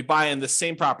and we're going to be buying the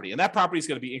same property. And that property is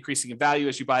going to be increasing in value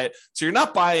as you buy it. So you're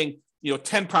not buying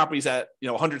 10 properties at,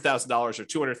 $100,000 or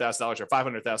 $200,000 or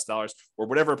 $500,000 or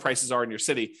whatever prices are in your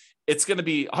city. It's going to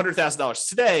be $100,000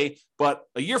 today, but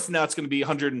a year from now, it's going to be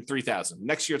 $103,000.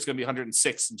 Next year, it's going to be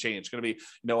 $106 and change. It's going to be,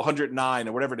 $109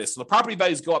 or whatever it is. So the property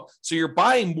values go up. So you're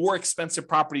buying more expensive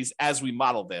properties as we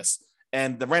model this,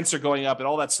 and the rents are going up and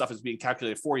all that stuff is being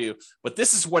calculated for you. But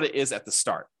this is what it is at the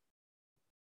start.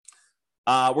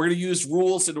 We're going to use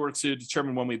rules in order to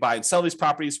determine when we buy and sell these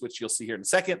properties, which you'll see here in a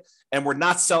second. And we're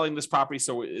not selling this property.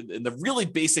 So in the really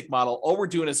basic model, all we're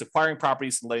doing is acquiring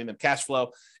properties and letting them cash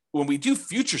flow. When we do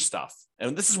future stuff,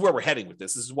 and this is where we're heading with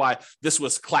this is why this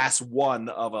was class one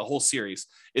of a whole series,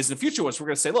 is in the future ones, we're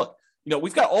going to say, look,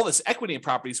 we've got all this equity in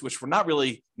properties, which we're not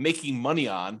really making money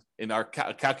on in our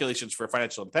calculations for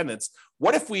financial independence.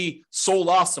 What if we sold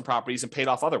off some properties and paid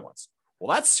off other ones?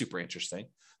 Well, that's super interesting.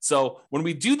 So when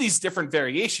we do these different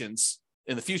variations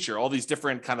in the future, all these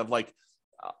different kind of like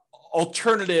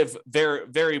alternative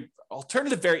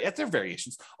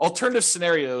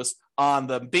scenarios on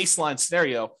the baseline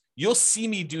scenario, you'll see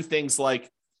me do things like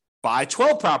buy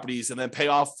 12 properties and then pay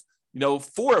off,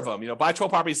 4 of them, buy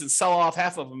 12 properties and sell off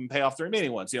half of them and pay off the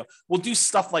remaining ones. We'll do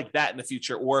stuff like that in the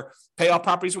future, or pay off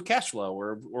properties with cash flow,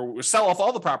 or sell off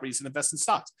all the properties and invest in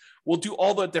stocks. We'll do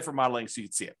all the different modeling so you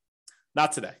can see it.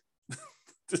 Not today.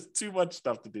 Just too much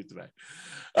stuff to do today.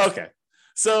 Okay.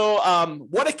 So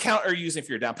what account are you using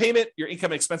for your down payment, your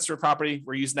income and expense for property?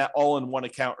 We're using that all in one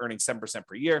account, earning 7%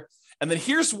 per year. And then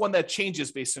here's one that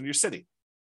changes based on your city.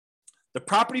 The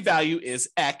property value is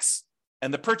X,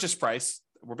 and the purchase price,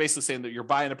 we're basically saying that you're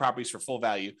buying the properties for full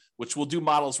value, which we'll do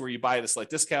models where you buy at a slight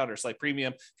discount or a slight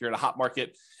premium if you're in a hot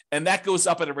market. And that goes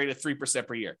up at a rate of 3%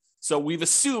 per year. So we've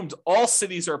assumed all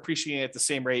cities are appreciating at the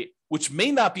same rate, which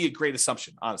may not be a great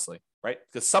assumption, honestly, right?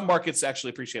 Because some markets actually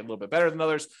appreciate a little bit better than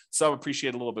others. Some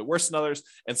appreciate a little bit worse than others.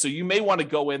 And so you may want to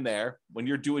go in there when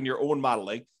you're doing your own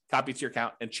modeling, copy to your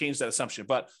account and change that assumption.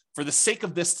 But for the sake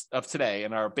of today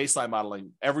and our baseline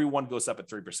modeling, everyone goes up at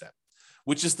 3%.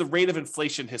 Which is the rate of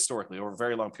inflation historically over a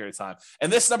very long period of time.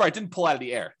 And this number I didn't pull out of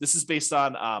the air. This is based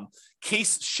on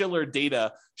Case-Shiller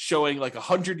data showing like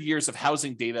 100 years of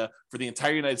housing data for the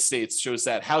entire United States shows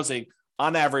that housing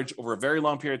on average over a very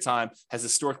long period of time has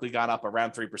historically gone up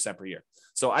around 3% per year.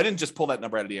 So I didn't just pull that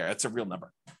number out of the air. That's a real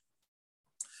number.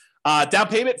 Down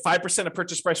payment, 5% of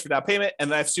purchase price for down payment. And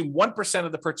then I assume 1%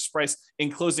 of the purchase price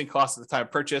in closing costs at the time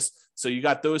of purchase. So you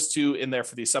got those two in there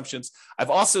for the assumptions. I've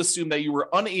also assumed that you were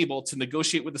unable to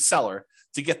negotiate with the seller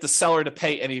to get the seller to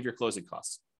pay any of your closing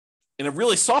costs. In a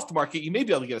really soft market, you may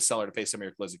be able to get a seller to pay some of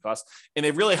your closing costs. In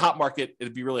a really hot market,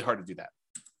 it'd be really hard to do that.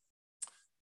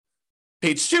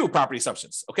 Page 2, property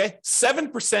assumptions. Okay.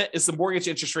 7% is the mortgage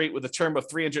interest rate with a term of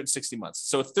 360 months.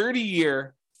 So a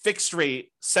 30-year fixed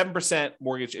rate, 7%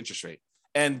 mortgage interest rate.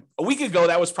 And a week ago,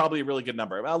 that was probably a really good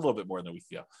number, a little bit more than a week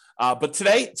ago. But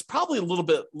today, it's probably a little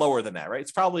bit lower than that, right?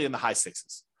 It's probably in the high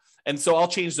 6s. And so I'll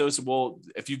change those. And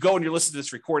if you go and you're listening to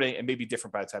this recording, it may be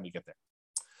different by the time you get there.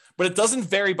 But it doesn't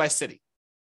vary by city.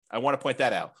 I want to point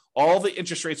that out. All the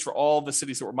interest rates for all the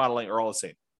cities that we're modeling are all the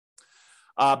same.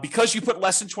 Because you put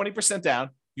less than 20% down,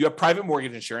 you have private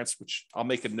mortgage insurance, which I'll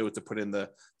make a note to put in the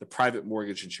private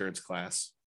mortgage insurance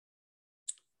class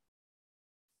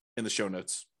in the show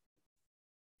notes.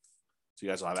 So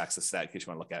you guys will have access to that in case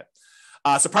you want to look at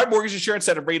it. So private mortgage insurance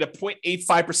at a rate of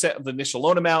 0.85% of the initial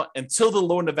loan amount until the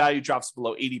loan to value drops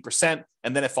below 80%,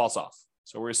 and then it falls off.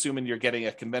 So we're assuming you're getting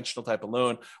a conventional type of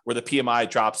loan where the PMI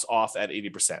drops off at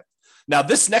 80%. Now,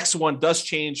 this next one does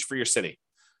change for your city.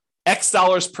 X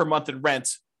dollars per month in rent,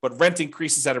 but rent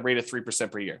increases at a rate of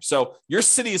 3% per year. So your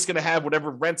city is going to have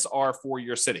whatever rents are for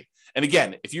your city. And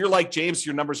again, if you're like James,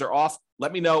 your numbers are off,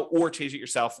 let me know or change it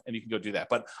yourself and you can go do that.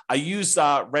 But I use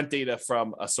rent data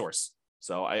from a source.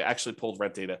 So I actually pulled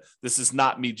rent data. This is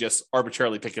not me just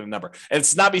arbitrarily picking a number. And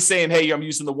it's not me saying, hey, I'm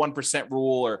using the 1%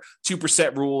 rule or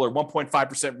 2% rule or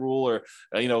 1.5% rule or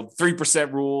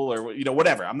 3% rule or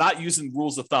whatever. I'm not using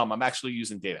rules of thumb. I'm actually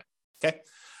using data. Okay.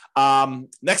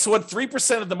 Next one,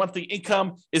 3% of the monthly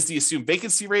income is the assumed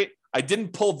vacancy rate. I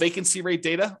didn't pull vacancy rate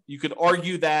data. You could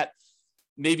argue that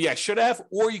maybe I should have,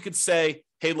 or you could say,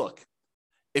 hey, look,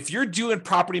 if you're doing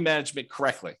property management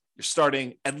correctly, you're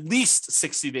starting at least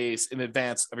 60 days in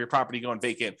advance of your property going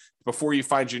vacant before you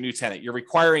find your new tenant. You're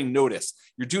requiring notice.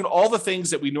 You're doing all the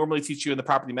things that we normally teach you in the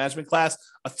property management class.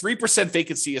 A 3%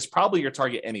 vacancy is probably your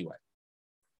target anyway.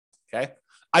 Okay.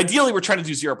 Ideally, we're trying to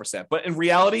do 0%, but in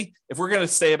reality, if we're going to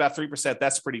stay about 3%,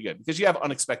 that's pretty good because you have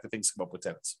unexpected things come up with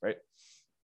tenants, right?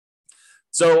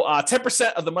 So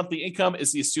 10% of the monthly income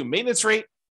is the assumed maintenance rate.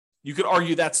 You could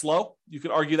argue that's low. You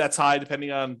could argue that's high,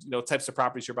 depending on types of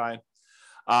properties you're buying.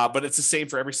 But it's the same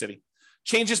for every city.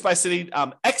 Changes by city,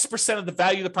 X% of the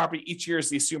value of the property each year is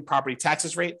the assumed property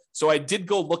taxes rate. So I did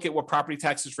go look at what property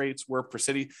taxes rates were per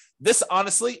city. This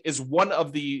honestly is one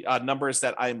of the numbers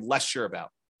that I'm less sure about.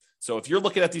 So if you're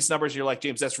looking at these numbers, you're like,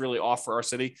 James, that's really off for our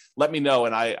city. Let me know.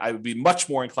 And I would be much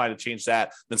more inclined to change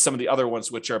that than some of the other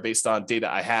ones, which are based on data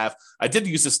I have. I did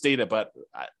use this data, but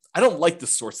I don't like the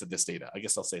source of this data. I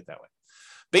guess I'll say it that way.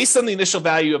 Based on the initial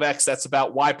value of X, that's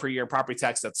about Y per year in property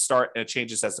tax at the start, and it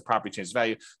changes as the property changes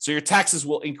value. So your taxes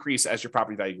will increase as your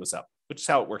property value goes up, which is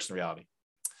how it works in reality.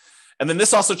 And then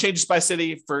this also changes by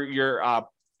city for your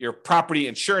property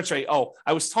insurance rate. Oh,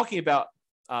 I was talking about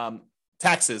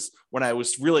taxes when I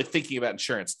was really thinking about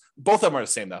insurance. Both of them are the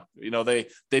same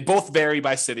though. They both vary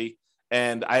by city,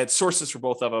 and I had sources for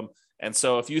both of them. And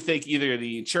so if you think either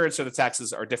the insurance or the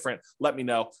taxes are different, let me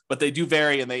know. But they do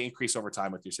vary and they increase over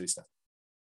time with your city stuff.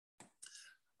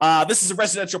 This is a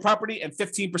residential property, and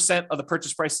 15% of the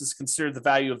purchase price is considered the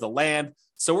value of the land.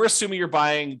 So we're assuming you're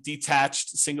buying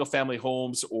detached single-family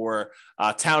homes or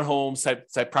townhomes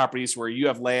type properties where you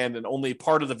have land and only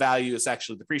part of the value is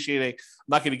actually depreciating. I'm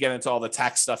not going to get into all the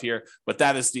tax stuff here, but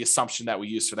that is the assumption that we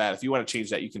use for that. If you want to change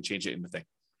that, you can change it in the thing.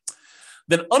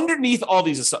 Then underneath all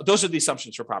these, those are the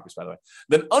assumptions for properties, by the way.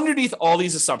 Then underneath all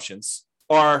these assumptions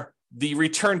are the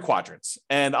return quadrants.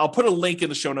 And I'll put a link in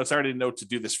the show notes. I already know to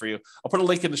do this for you. I'll put a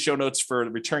link in the show notes for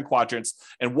the return quadrants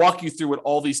and walk you through what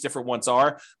all these different ones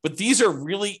are. But these are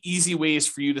really easy ways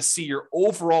for you to see your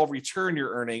overall return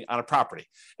you're earning on a property.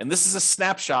 And this is a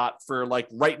snapshot for like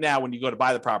right now when you go to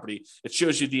buy the property. It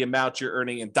shows you the amount you're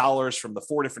earning in dollars from the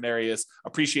 4 different areas: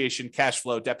 appreciation, cash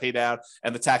flow, debt pay down,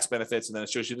 and the tax benefits. And then it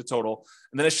shows you the total.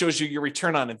 And then it shows you your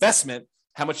return on investment,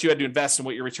 how much you had to invest and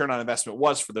what your return on investment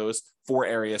was for those 4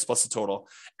 areas plus the total.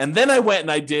 And then I went and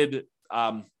I did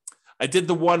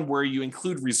the one where you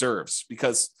include reserves,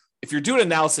 because if you're doing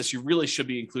analysis, you really should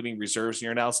be including reserves in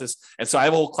your analysis. And so I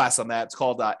have a whole class on that. It's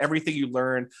called Everything You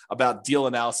Learn About Deal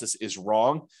Analysis is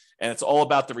Wrong. And it's all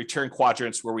about the return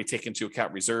quadrants where we take into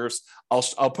account reserves.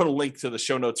 I'll put a link to the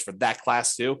show notes for that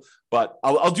class too, but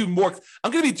I'll do more.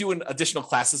 I'm going to be doing additional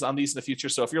classes on these in the future.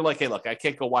 So if you're like, hey, look, I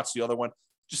can't go watch the other one,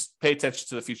 just pay attention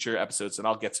to the future episodes and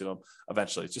I'll get to them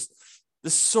eventually.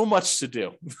 There's so much to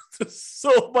do,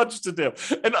 so much to do,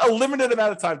 and a limited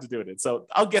amount of time to do it in. So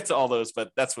I'll get to all those,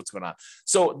 but that's what's going on.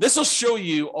 So this will show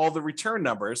you all the return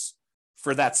numbers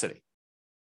for that city,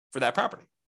 for that property.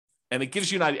 And it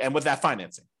gives you an idea, and with that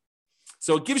financing.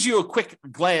 So it gives you a quick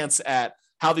glance at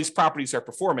how these properties are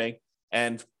performing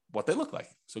and what they look like.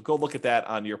 So go look at that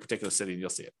on your particular city and you'll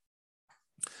see it.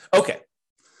 Okay.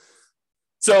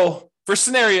 So for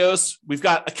scenarios, we've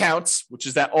got accounts, which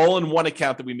is that all-in-one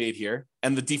account that we made here,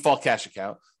 and the default cash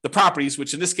account. The properties,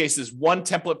 which in this case is one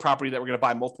template property that we're going to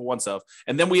buy multiple ones of.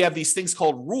 And then we have these things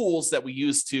called rules that we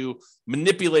use to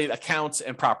manipulate accounts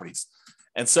and properties.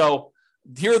 And so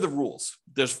here are the rules.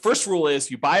 The first rule is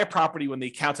you buy a property when the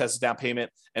account has a down payment,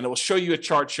 and it will show you a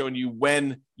chart showing you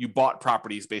when you bought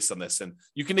properties based on this. And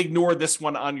you can ignore this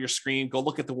one on your screen. Go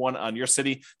look at the one on your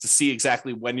city to see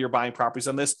exactly when you're buying properties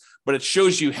on this. But it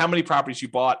shows you how many properties you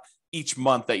bought each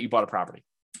month that you bought a property.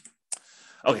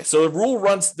 Okay, so the rule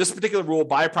runs, this particular rule,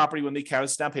 buy a property when the account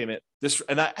is down payment.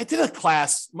 I did a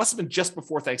class, must have been just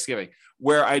before Thanksgiving,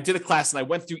 where I did a class and I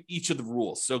went through each of the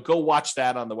rules. So go watch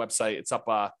that on the website. It's up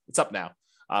now.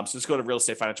 So just go to Real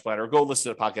Estate Financial Planner or go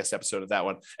listen to the podcast episode of that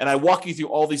one. And I walk you through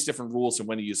all these different rules and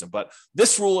when to use them. But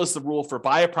this rule is the rule for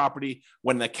buy a property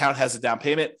when the account has a down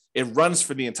payment. It runs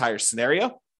for the entire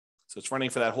scenario. So it's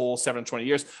running for that whole 7 to 20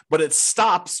 years, but it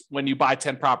stops when you buy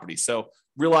 10 properties. So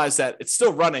realize that it's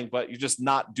still running, but you're just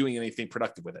not doing anything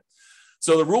productive with it.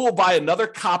 So the rule will buy another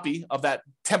copy of that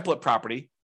template property,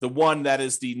 the one that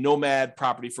is the Nomad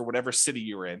property for whatever city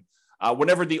you're in,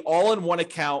 whenever the all-in-one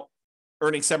account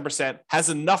earning 7%, has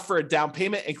enough for a down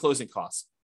payment and closing costs,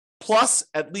 plus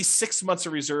at least 6 months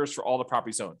of reserves for all the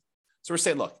properties owned. So we're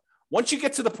saying, look, once you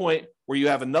get to the point where you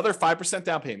have another 5%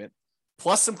 down payment,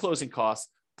 plus some closing costs,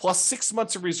 plus 6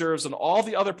 months of reserves on all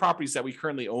the other properties that we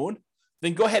currently own,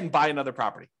 then go ahead and buy another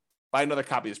property, buy another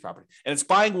copy of this property. And it's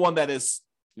buying one that is,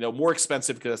 more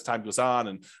expensive because as time goes on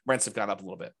and rents have gone up a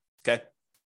little bit. Okay.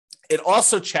 It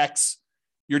also checks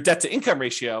your debt to income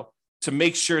ratio to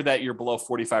make sure that you're below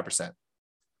 45%.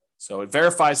 So it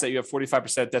verifies that you have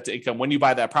 45% debt to income when you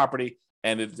buy that property,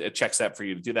 and it checks that for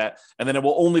you to do that. And then it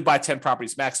will only buy 10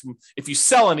 properties maximum. If you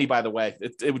sell any, by the way,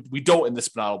 we don't in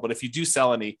this model, but if you do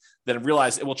sell any, then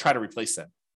realize it will try to replace them.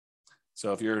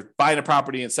 So if you're buying a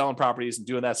property and selling properties and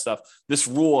doing that stuff, this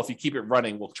rule, if you keep it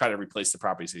running, will try to replace the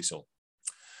properties that you sold.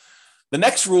 The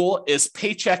next rule is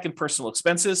paycheck and personal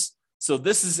expenses. So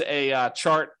this is a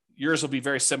chart. Yours will be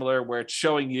very similar, where it's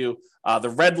showing you the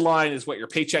red line is what your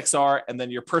paychecks are, and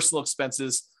then your personal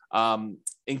expenses,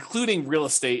 including real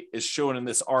estate, is shown in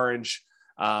this orange.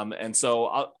 And so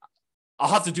I'll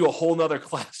have to do a whole nother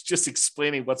class just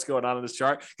explaining what's going on in this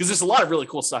chart, because there's a lot of really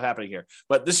cool stuff happening here.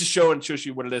 But this is shows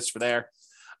you what it is for there.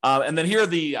 And then here are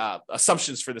the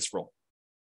assumptions for this rule.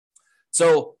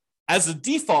 So as a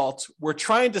default, we're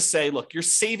trying to say, look, you're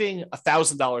saving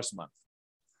 $1,000 a month.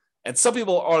 And some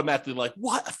people are automatically like,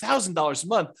 what, $1,000 a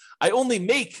month? I only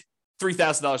make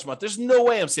 $3,000 a month. There's no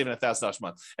way I'm saving $1,000 a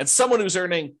month. And someone who's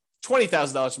earning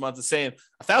 $20,000 a month is saying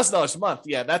 $1,000 a month.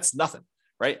 Yeah, that's nothing,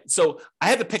 right? So I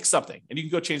had to pick something, and you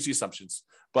can go change the assumptions,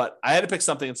 but I had to pick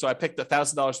something. And so I picked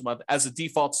 $1,000 a month as a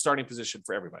default starting position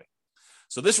for everybody.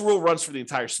 So this rule runs for the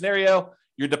entire scenario.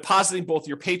 You're depositing both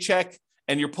your paycheck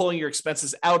and you're pulling your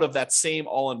expenses out of that same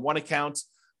all-in-one account.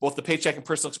 Both the paycheck and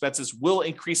personal expenses will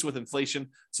increase with inflation.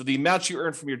 So the amount you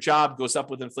earn from your job goes up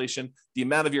with inflation. The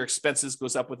amount of your expenses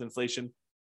goes up with inflation.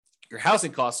 Your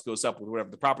housing costs goes up with whatever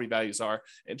the property values are,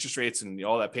 interest rates, and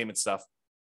all that payment stuff.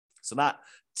 So not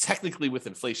technically with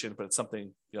inflation, but it's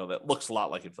something that looks a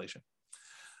lot like inflation.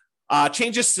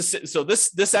 Changes to so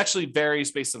this actually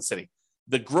varies based on city.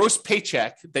 The gross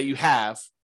paycheck that you have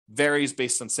varies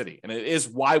based on city. And it is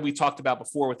why we talked about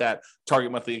before with that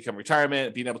target monthly income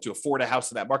retirement, being able to afford a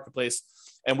house in that marketplace.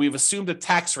 And we've assumed a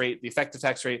tax rate, the effective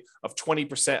tax rate of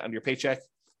 20% on your paycheck.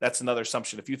 That's another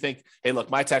assumption. If you think, hey, look,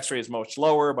 my tax rate is much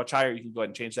lower, much higher, you can go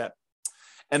ahead and change that.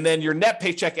 And then your net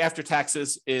paycheck after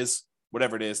taxes is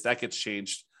whatever it is, that gets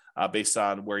changed based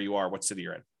on where you are, what city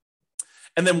you're in.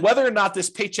 And then whether or not this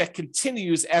paycheck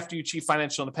continues after you achieve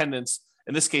financial independence,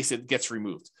 in this case, it gets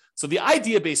removed. So the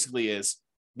idea basically is,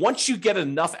 once you get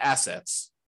enough assets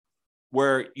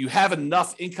where you have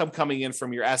enough income coming in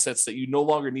from your assets that you no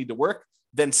longer need to work,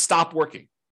 then stop working.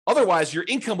 Otherwise, your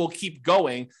income will keep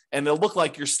going and it'll look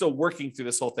like you're still working through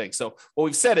this whole thing. So what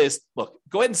we've said is, look,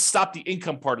 go ahead and stop the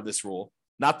income part of this rule,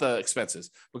 not the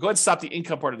expenses, but go ahead and stop the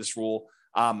income part of this rule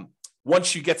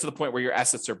once you get to the point where your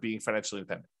assets are being financially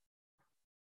independent.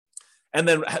 And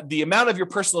then the amount of your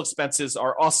personal expenses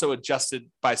are also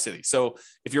adjusted by city. So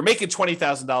if you're making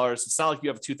 $20,000, it's not like you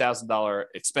have a $2,000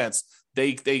 expense.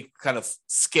 They kind of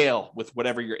scale with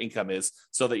whatever your income is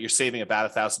so that you're saving about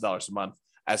 $1,000 a month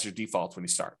as your default when you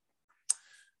start.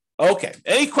 Okay.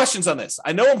 Any questions on this?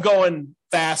 I know I'm going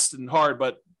fast and hard,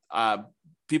 but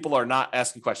people are not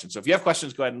asking questions. So if you have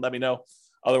questions, go ahead and let me know.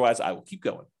 Otherwise, I will keep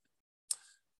going.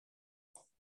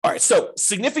 All right, so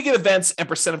significant events and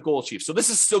percent of goal achieved. So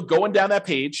this is still going down that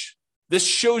page. This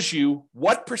shows you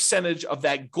what percentage of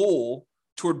that goal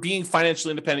toward being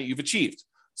financially independent you've achieved.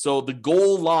 So the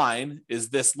goal line is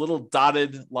this little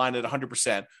dotted line at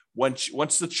 100%.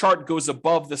 Once the chart goes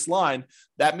above this line,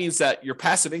 that means that your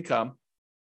passive income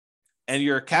and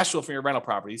your cash flow from your rental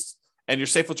properties and your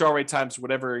safe withdrawal rate times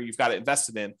whatever you've got it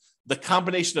invested in, the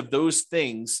combination of those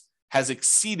things has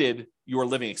exceeded your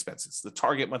living expenses, the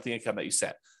target monthly income that you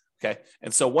set. Okay.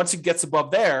 And so once it gets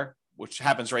above there, which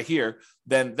happens right here,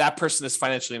 then that person is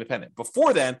financially independent.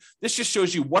 Before then, this just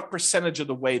shows you what percentage of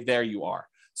the way there you are.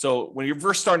 So when you're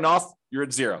first starting off, you're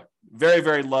at zero, very,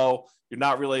 very low. You're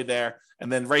not really there.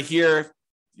 And then right here,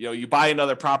 you buy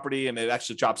another property and it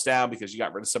actually drops down because you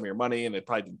got rid of some of your money and it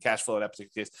probably didn't cash flow in that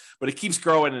particular case, but it keeps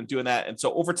growing and doing that. And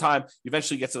so over time, you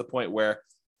eventually get to the point where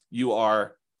you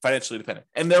are financially independent.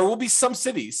 And there will be some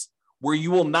cities where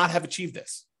you will not have achieved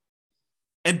this.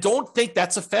 And don't think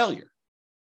that's a failure.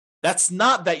 That's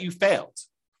not that you failed,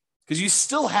 because you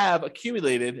still have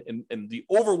accumulated in the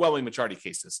overwhelming majority of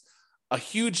cases, a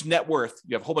huge net worth.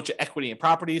 You have a whole bunch of equity in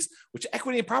properties, which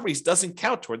equity in properties doesn't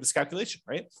count toward this calculation,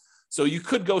 right? So you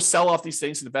could go sell off these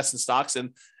things and invest in stocks. And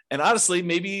honestly,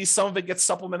 maybe some of it gets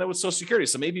supplemented with Social Security.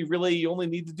 So maybe really you only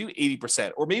need to do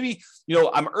 80%, or maybe,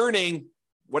 I'm earning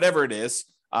whatever it is,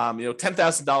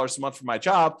 $10,000 a month for my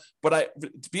job, but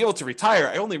to be able to retire,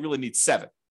 I only really need 7.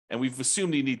 And we've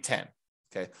assumed you need 10.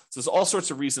 Okay. So there's all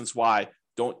sorts of reasons why.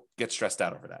 Don't get stressed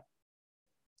out over that.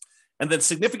 And then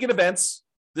significant events.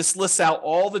 This lists out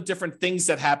all the different things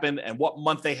that happened and what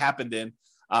month they happened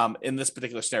in this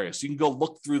particular scenario. So you can go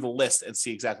look through the list and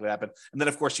see exactly what happened. And then,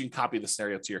 of course, you can copy the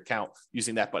scenario to your account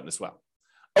using that button as well.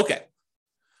 Okay.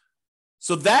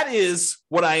 So that is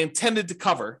what I intended to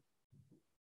cover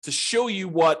to show you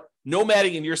what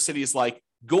nomading in your city is like.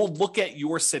 Go look at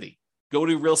your city. Go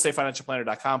to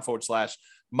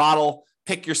realestatefinancialplanner.com/model,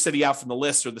 pick your city out from the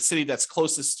list or the city that's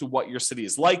closest to what your city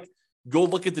is like. Go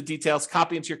look at the details,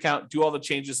 copy into your account, do all the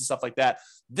changes and stuff like that.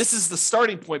 This is the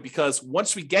starting point because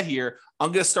once we get here,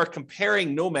 I'm going to start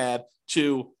comparing Nomad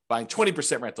to buying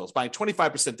 20% rentals, buying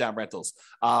 25% down rentals,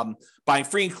 buying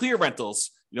free and clear rentals,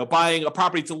 buying a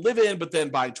property to live in, but then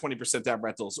buying 20% down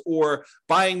rentals, or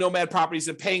buying Nomad properties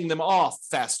and paying them off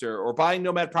faster, or buying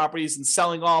Nomad properties and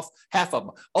selling off half of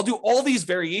them. I'll do all these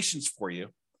variations for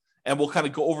you, and we'll kind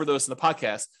of go over those in the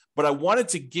podcast. But I wanted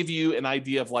to give you an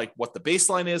idea of like what the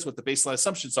baseline is, what the baseline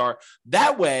assumptions are.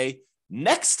 That way,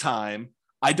 next time,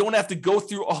 I don't have to go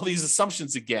through all these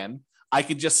assumptions again. I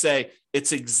can just say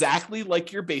it's exactly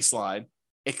like your baseline,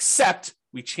 except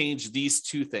we change these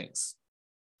 2 things.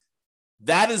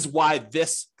 That is why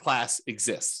this class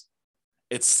exists.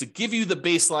 It's to give you the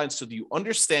baseline so that you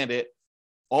understand it,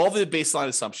 all the baseline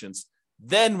assumptions.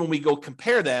 Then when we go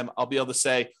compare them, I'll be able to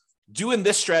say, doing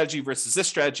this strategy versus this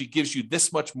strategy gives you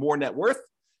this much more net worth.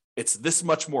 It's this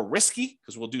much more risky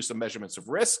because we'll do some measurements of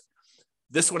risk.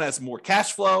 This one has more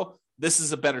cash flow. This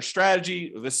is a better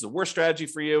strategy. Or this is a worse strategy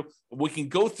for you. We can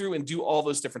go through and do all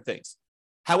those different things.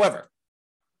 However,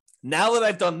 now that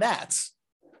I've done that,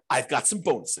 I've got some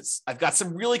bonuses. I've got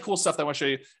some really cool stuff that I want to show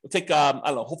you. It'll take,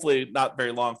 hopefully not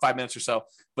very long, 5 minutes or so.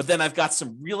 But then I've got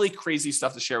some really crazy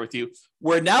stuff to share with you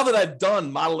where now that I've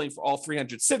done modeling for all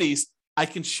 300 cities, I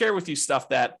can share with you stuff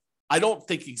that I don't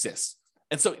think exists.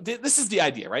 And so this is the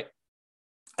idea, right?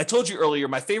 I told you earlier,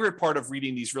 my favorite part of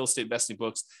reading these real estate investing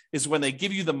books is when they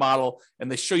give you the model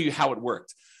and they show you how it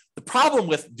worked. The problem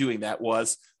with doing that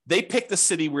was they picked the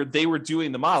city where they were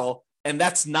doing the model, and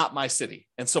that's not my city.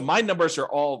 And so my numbers are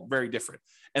all very different.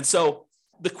 And so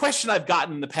the question I've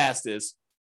gotten in the past is,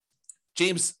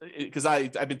 James, because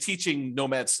I've been teaching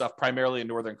Nomad stuff primarily in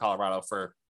Northern Colorado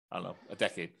for, a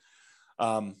decade.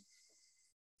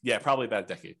 Probably about a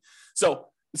decade. So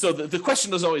the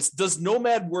question is always, does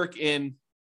Nomad work in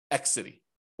X city?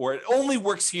 Or it only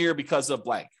works here because of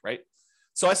blank, right?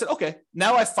 So I said, okay,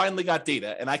 now I finally got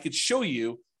data and I could show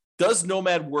you, does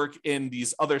Nomad work in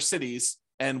these other cities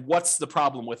and what's the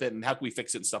problem with it and how can we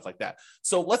fix it and stuff like that.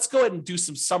 So let's go ahead and do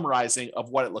some summarizing of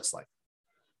what it looks like.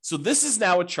 So this is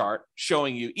now a chart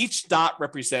showing you each dot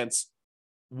represents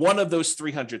one of those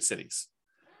 300 cities.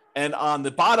 And on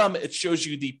the bottom, it shows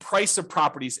you the price of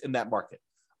properties in that market.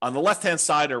 On the left-hand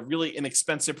side are really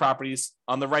inexpensive properties.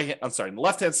 On the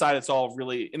left-hand side, it's all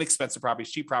really inexpensive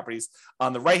properties, cheap properties.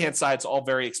 On the right-hand side, it's all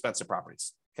very expensive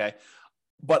properties, okay?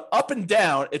 But up and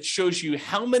down, it shows you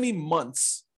how many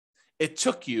months it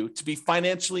took you to be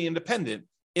financially independent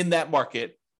in that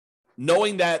market,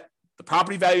 knowing that the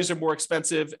property values are more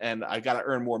expensive and I got to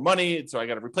earn more money, so I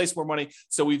got to replace more money.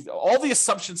 So all the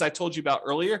assumptions I told you about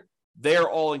earlier, they're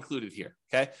all included here,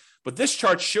 okay? But this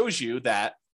chart shows you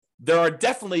that there are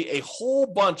definitely a whole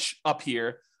bunch up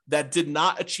here that did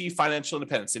not achieve financial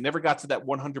independence. They never got to that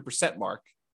 100% mark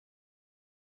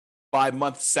by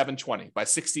month 720, by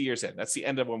 60 years in. That's the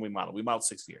end of when we modeled. We modeled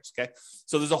 60 years, okay?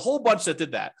 So there's a whole bunch that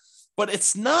did that. But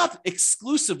it's not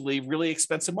exclusively really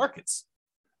expensive markets.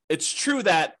 It's true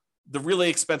that the really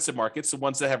expensive markets, the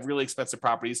ones that have really expensive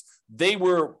properties, they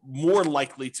were more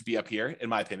likely to be up here, in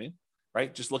my opinion,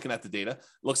 right? Just looking at the data,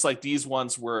 looks like these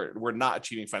ones were not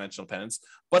achieving financial independence.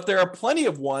 But there are plenty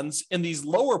of ones in these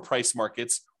lower price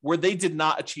markets where they did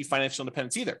not achieve financial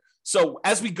independence either. So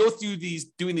as we go through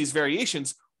doing these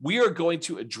variations, we are going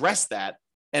to address that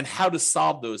and how to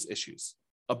solve those issues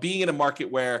of being in a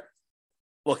market where,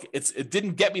 look, it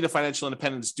didn't get me to financial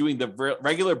independence doing the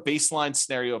regular baseline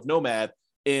scenario of Nomad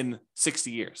in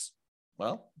 60 years.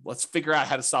 Well, let's figure out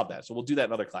how to solve that. So we'll do that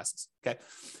in other classes, okay?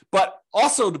 But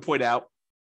also to point out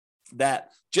that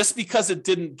just because it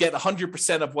didn't get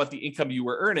 100% of what the income you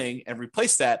were earning and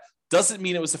replace that doesn't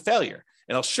mean it was a failure.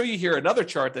 And I'll show you here another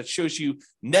chart that shows you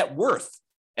net worth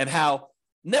and how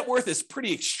net worth is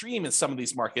pretty extreme in some of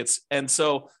these markets. And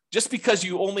so just because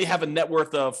you only have a net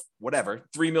worth of whatever,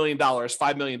 $3 million,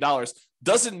 $5 million,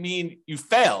 doesn't mean you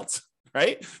failed,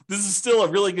 right? This is still a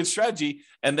really good strategy.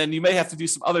 And then you may have to do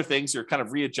some other things or kind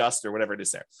of readjust or whatever it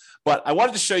is there. But I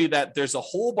wanted to show you that there's a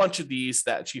whole bunch of these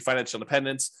that achieve financial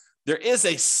independence. There is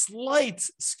a slight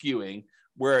skewing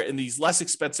where in these less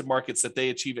expensive markets that they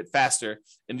achieve it faster.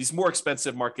 In these more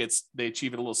expensive markets, they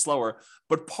achieve it a little slower.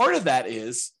 But part of that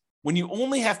is when you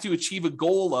only have to achieve a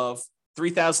goal of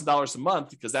 $3,000 a month,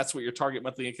 because that's what your target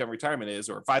monthly income retirement is,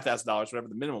 or $5,000, whatever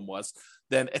the minimum was,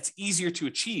 then it's easier to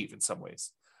achieve in some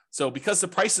ways. So because the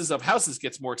prices of houses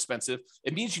gets more expensive,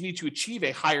 it means you need to achieve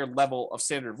a higher level of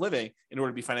standard of living in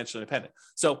order to be financially independent.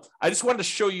 So I just wanted to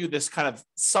show you this kind of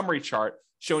summary chart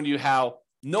showing you how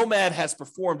Nomad has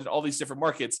performed in all these different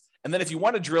markets. And then if you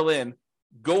want to drill in,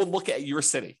 go look at your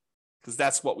city, because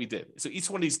that's what we did. So each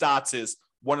one of these dots is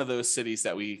one of those cities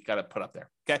that we got to put up there.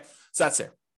 Okay, so that's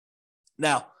there.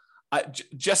 Now,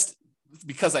 just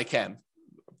because I can,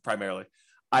 primarily,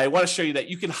 I want to show you that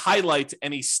you can highlight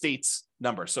any state's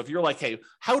number. So if you're like, hey,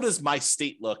 how does my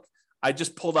state look? I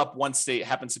just pulled up one state,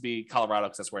 happens to be Colorado,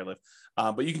 because that's where I live.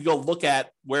 But you can go look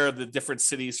at where the different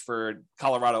cities for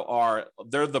Colorado are.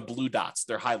 They're the blue dots.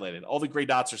 They're highlighted. All the gray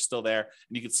dots are still there,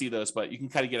 and you can see those, but you can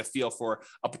kind of get a feel for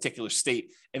a particular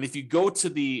state. And if you go to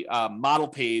the model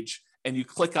page and you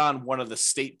click on one of the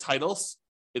state titles,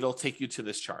 it'll take you to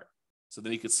this chart. So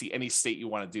then you can see any state you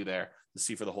want to do there to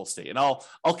see for the whole state. And I'll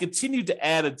continue to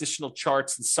add additional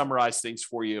charts and summarize things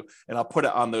for you, and I'll put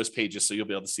it on those pages so you'll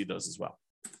be able to see those as well.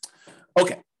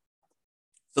 Okay,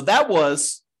 so that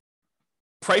was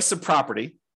price of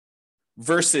property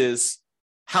versus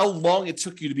how long it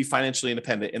took you to be financially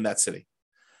independent in that city.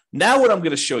 Now what I'm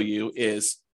going to show you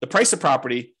is the price of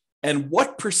property and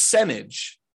what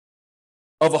percentage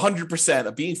of 100%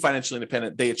 of being financially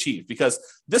independent they achieved. Because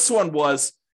this one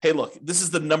was, hey, look, this is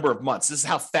the number of months. This is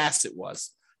how fast it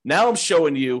was. Now I'm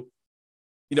showing you,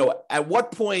 at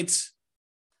what point,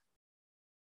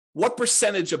 what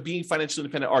percentage of being financially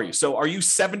independent are you? So are you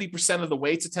 70% of the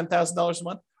way to $10,000 a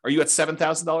month? Are you at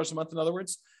 $7,000 a month, in other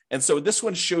words? And so this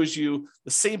one shows you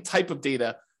the same type of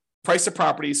data, price of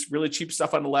properties, really cheap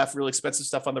stuff on the left, really expensive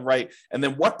stuff on the right, and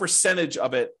then what percentage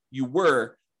of it you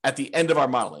were at the end of our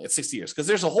modeling at 60 years. Because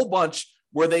there's a whole bunch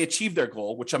where they achieved their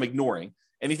goal, which I'm ignoring.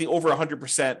 Anything over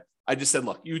 100%, I just said,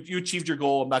 look, you achieved your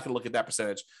goal. I'm not going to look at that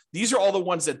percentage. These are all the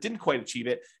ones that didn't quite achieve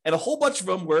it. And a whole bunch of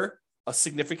them were a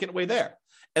significant way there.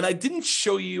 And I didn't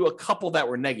show you a couple that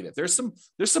were negative. There's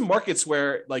some markets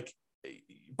where, like,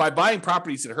 by buying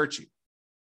properties, it hurts you,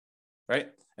 right?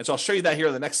 And so I'll show you that here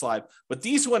on the next slide. But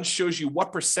these ones shows you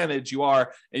what percentage you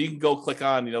are, and you can go click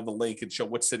on, the link and show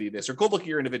what city it is, or go look at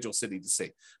your individual city to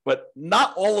see. But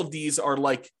not all of these are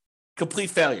like complete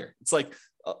failure. It's like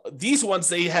these ones,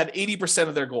 they had 80%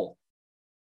 of their goal.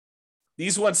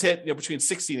 These ones hit between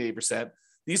 60 and 80%.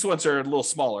 These ones are a little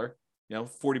smaller,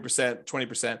 40%,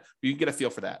 20%, but you can get a feel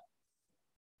for that.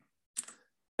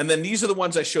 And then these are the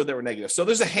ones I showed that were negative. So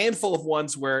there's a handful of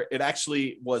ones where it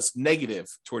actually was negative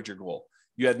towards your goal.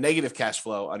 You had negative cash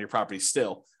flow on your property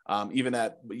still, even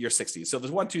at year 60. So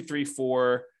there's 1, 2, 3,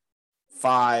 4,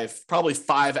 5, probably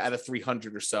 5 out of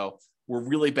 300 or so were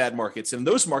really bad markets. And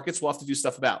those markets we'll have to do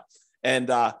stuff about. And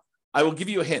I will give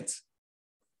you a hint.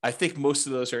 I think most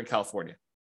of those are in California.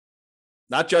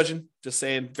 Not judging, just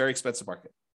saying very expensive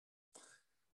market.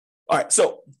 All right,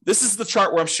 so this is the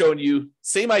chart where I'm showing you,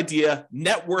 same idea,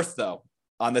 net worth though,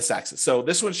 on this axis. So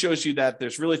this one shows you that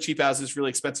there's really cheap houses, really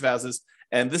expensive houses,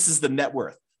 and this is the net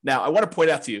worth. Now, I want to point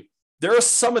out to you, there are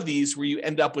some of these where you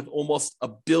end up with almost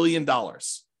 $1 billion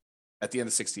at the end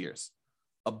of 60 years.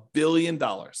 $1 billion.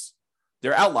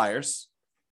 They're outliers.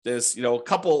 There's, a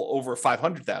couple over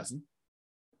 500,000.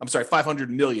 I'm sorry, 500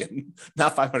 million,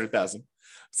 not 500,000.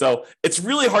 So it's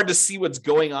really hard to see what's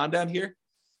going on down here.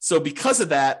 So because of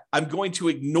that, I'm going to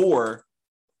ignore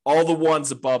all the ones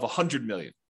above 100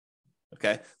 million.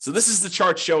 Okay. So this is the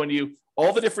chart showing you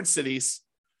all the different cities,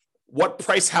 what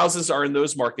price houses are in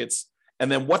those markets,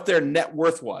 and then what their net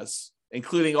worth was,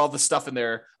 including all the stuff in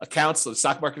their accounts, so the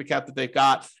stock market account that they've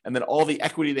got, and then all the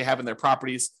equity they have in their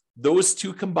properties. Those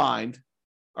two combined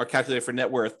are calculated for net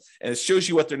worth, and it shows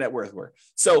you what their net worth were.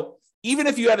 So even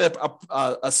if you had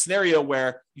a scenario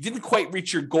where you didn't quite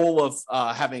reach your goal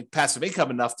of having passive income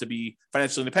enough to be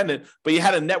financially independent, but you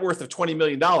had a net worth of $20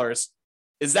 million,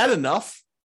 is that enough?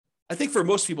 I think for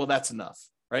most people, that's enough,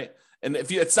 right? And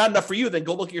if it's not enough for you, then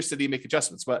go look at your city and make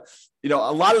adjustments. But, a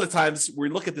lot of the times we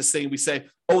look at this thing, we say,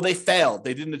 oh, they failed.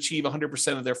 They didn't achieve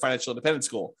 100% of their financial independence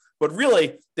goal. But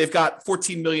really, they've got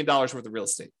 $14 million worth of real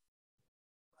estate.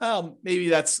 Well, maybe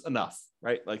that's enough,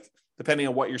 right? Like, depending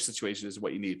on what your situation is,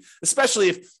 what you need, especially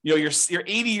if you're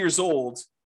 80 years old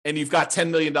and you've got $10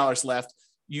 million left.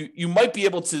 you might be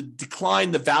able to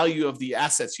decline the value of the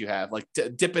assets you have, like to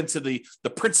dip into the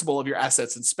principal of your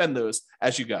assets and spend those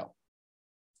as you go.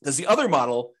 Because the other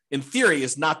model, in theory,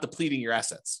 is not depleting your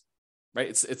assets, right?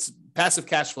 It's passive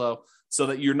cash flow so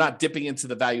that you're not dipping into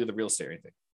the value of the real estate or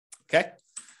anything. Okay.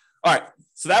 All right.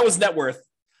 So that was net worth.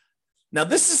 Now,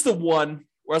 this is the one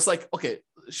where I was like, okay,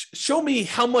 show me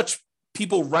how much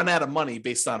people run out of money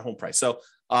based on home price. So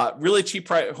really cheap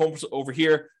homes over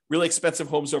here, really expensive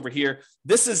homes over here.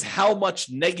 This is how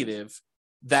much negative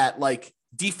that like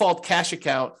default cash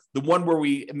account, the one where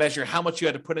we measure how much you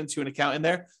had to put into an account in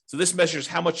there. So this measures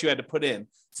how much you had to put in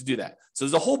to do that. So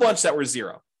there's a whole bunch that were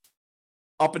zero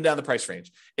up and down the price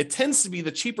range. It tends to be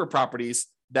the cheaper properties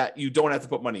that you don't have to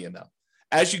put money in though.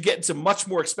 As you get into much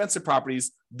more expensive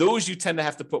properties, those you tend to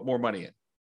have to put more money in.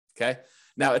 Okay.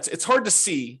 Now it's hard to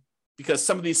see because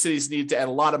some of these cities need to add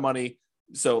a lot of money.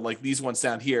 So like these ones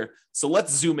down here. So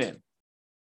let's zoom in.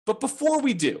 But before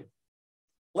we do,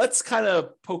 let's kind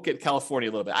of poke at California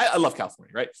a little bit. I love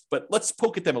California, right? But let's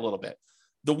poke at them a little bit.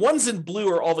 The ones in blue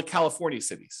are all the California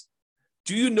cities.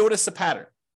 Do you notice a pattern?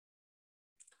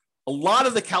 A lot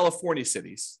of the California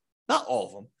cities, not all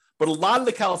of them, but a lot of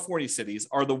the California cities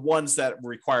are the ones that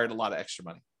required a lot of extra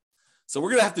money. So we're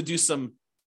going to have to do some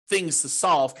things to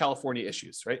solve California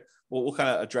issues, right? We'll kind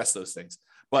of address those things.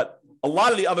 But a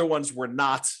lot of the other ones were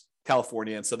not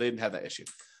California, and so they didn't have that issue.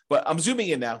 But I'm zooming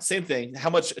in now, same thing, how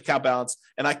much account balance,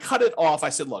 and I cut it off. I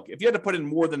said, look, if you had to put in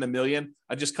more than $1 million,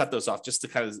 I just cut those off just to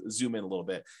kind of zoom in a little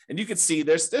bit. And you can see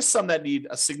there's some that need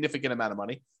a significant amount of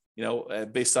money,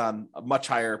 based on much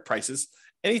higher prices.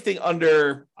 Anything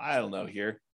under, I don't know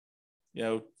here,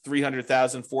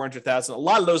 300,000, 400,000, a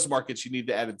lot of those markets you need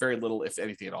to add very little, if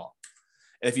anything at all.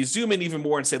 And if you zoom in even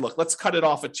more and say, look, let's cut it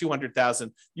off at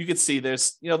 200,000, you can see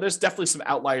there's definitely some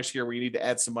outliers here where you need to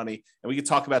add some money. And we can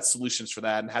talk about solutions for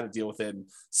that and how to deal with it and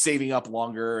saving up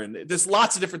longer. And there's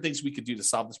lots of different things we could do to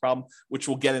solve this problem, which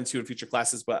we'll get into in future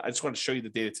classes. But I just want to show you the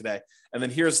data today. And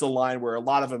then here's the line where a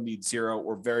lot of them need zero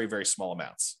or very, very small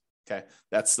amounts. Okay.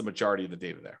 That's the majority of the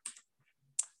data there.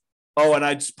 Oh, and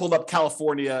I just pulled up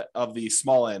California of the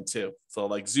small end too. So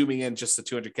like zooming in just to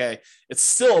 200K, it's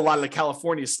still a lot of the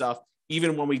California stuff,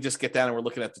 even when we just get down and we're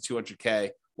looking at the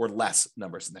 200K or less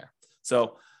numbers in there.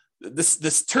 So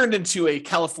this turned into a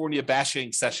California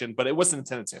bashing session, but it wasn't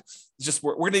intended to. It's just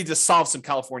we're going to need to solve some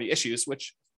California issues,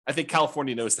 which I think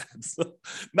California knows that.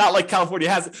 Not like California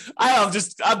has it.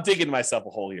 I'm digging myself a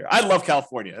hole here. I love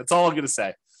California. That's all I'm going to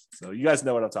say. So you guys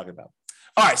know what I'm talking about.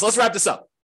 All right, so let's wrap this up.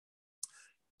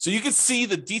 So you can see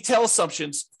the detailed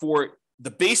assumptions for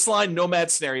the baseline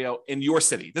Nomad scenario in your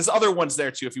city. There's other ones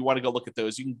there too. If you want to go look at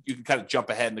those, you can kind of jump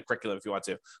ahead in the curriculum if you want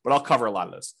to, but I'll cover a lot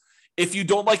of those. If you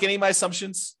don't like any of my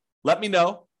assumptions, let me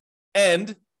know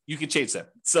and you can change them.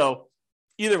 So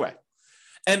either way.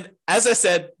 And as I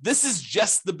said, this is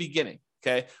just the beginning.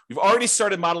 Okay. We've already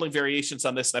started modeling variations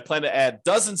on this, and I plan to add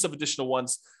dozens of additional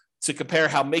ones to compare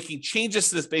how making changes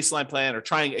to this baseline plan or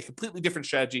trying a completely different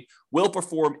strategy will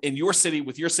perform in your city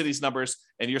with your city's numbers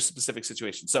and your specific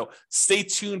situation. So stay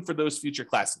tuned for those future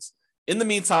classes. In the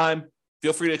meantime,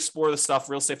 feel free to explore the stuff,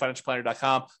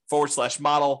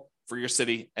 realestateFinancialPlanner.com/model for your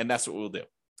city. And that's what we'll do.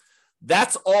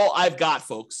 That's all I've got,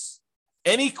 folks.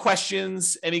 Any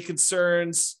questions, any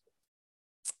concerns?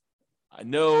 I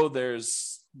know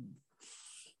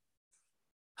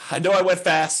I went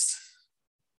fast.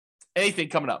 Anything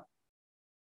coming up?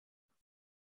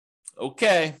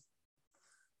 Okay.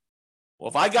 Well,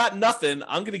 if I got nothing,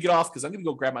 I'm going to get off because I'm going to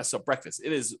go grab myself breakfast.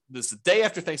 This is the day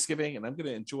after Thanksgiving, and I'm going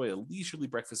to enjoy a leisurely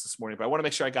breakfast this morning. But I want to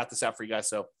make sure I got this out for you guys.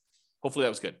 So hopefully that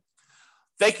was good.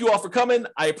 Thank you all for coming.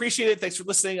 I appreciate it. Thanks for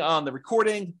listening on the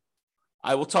recording.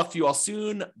 I will talk to you all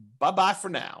soon. Bye-bye for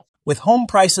now. With home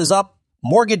prices up,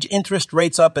 mortgage interest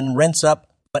rates up, and rents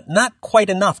up, but not quite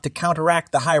enough to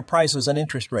counteract the higher prices and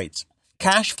interest rates,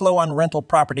 cash flow on rental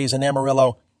properties in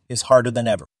Amarillo is harder than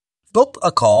ever. Book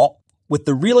a call with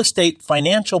the Real Estate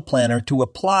Financial Planner to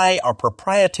apply our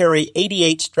proprietary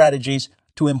 88 strategies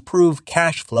to improve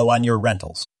cash flow on your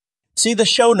rentals. See the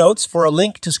show notes for a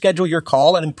link to schedule your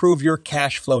call and improve your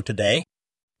cash flow today.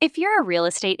 If you're a real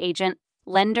estate agent,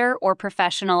 lender, or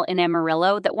professional in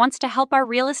Amarillo that wants to help our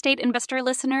real estate investor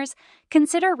listeners,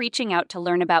 consider reaching out to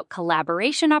learn about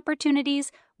collaboration opportunities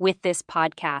with this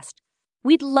podcast.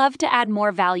 We'd love to add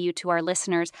more value to our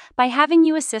listeners by having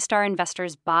you assist our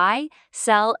investors buy,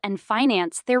 sell, and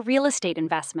finance their real estate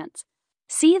investments.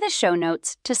 See the show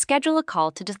notes to schedule a call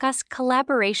to discuss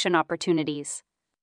collaboration opportunities.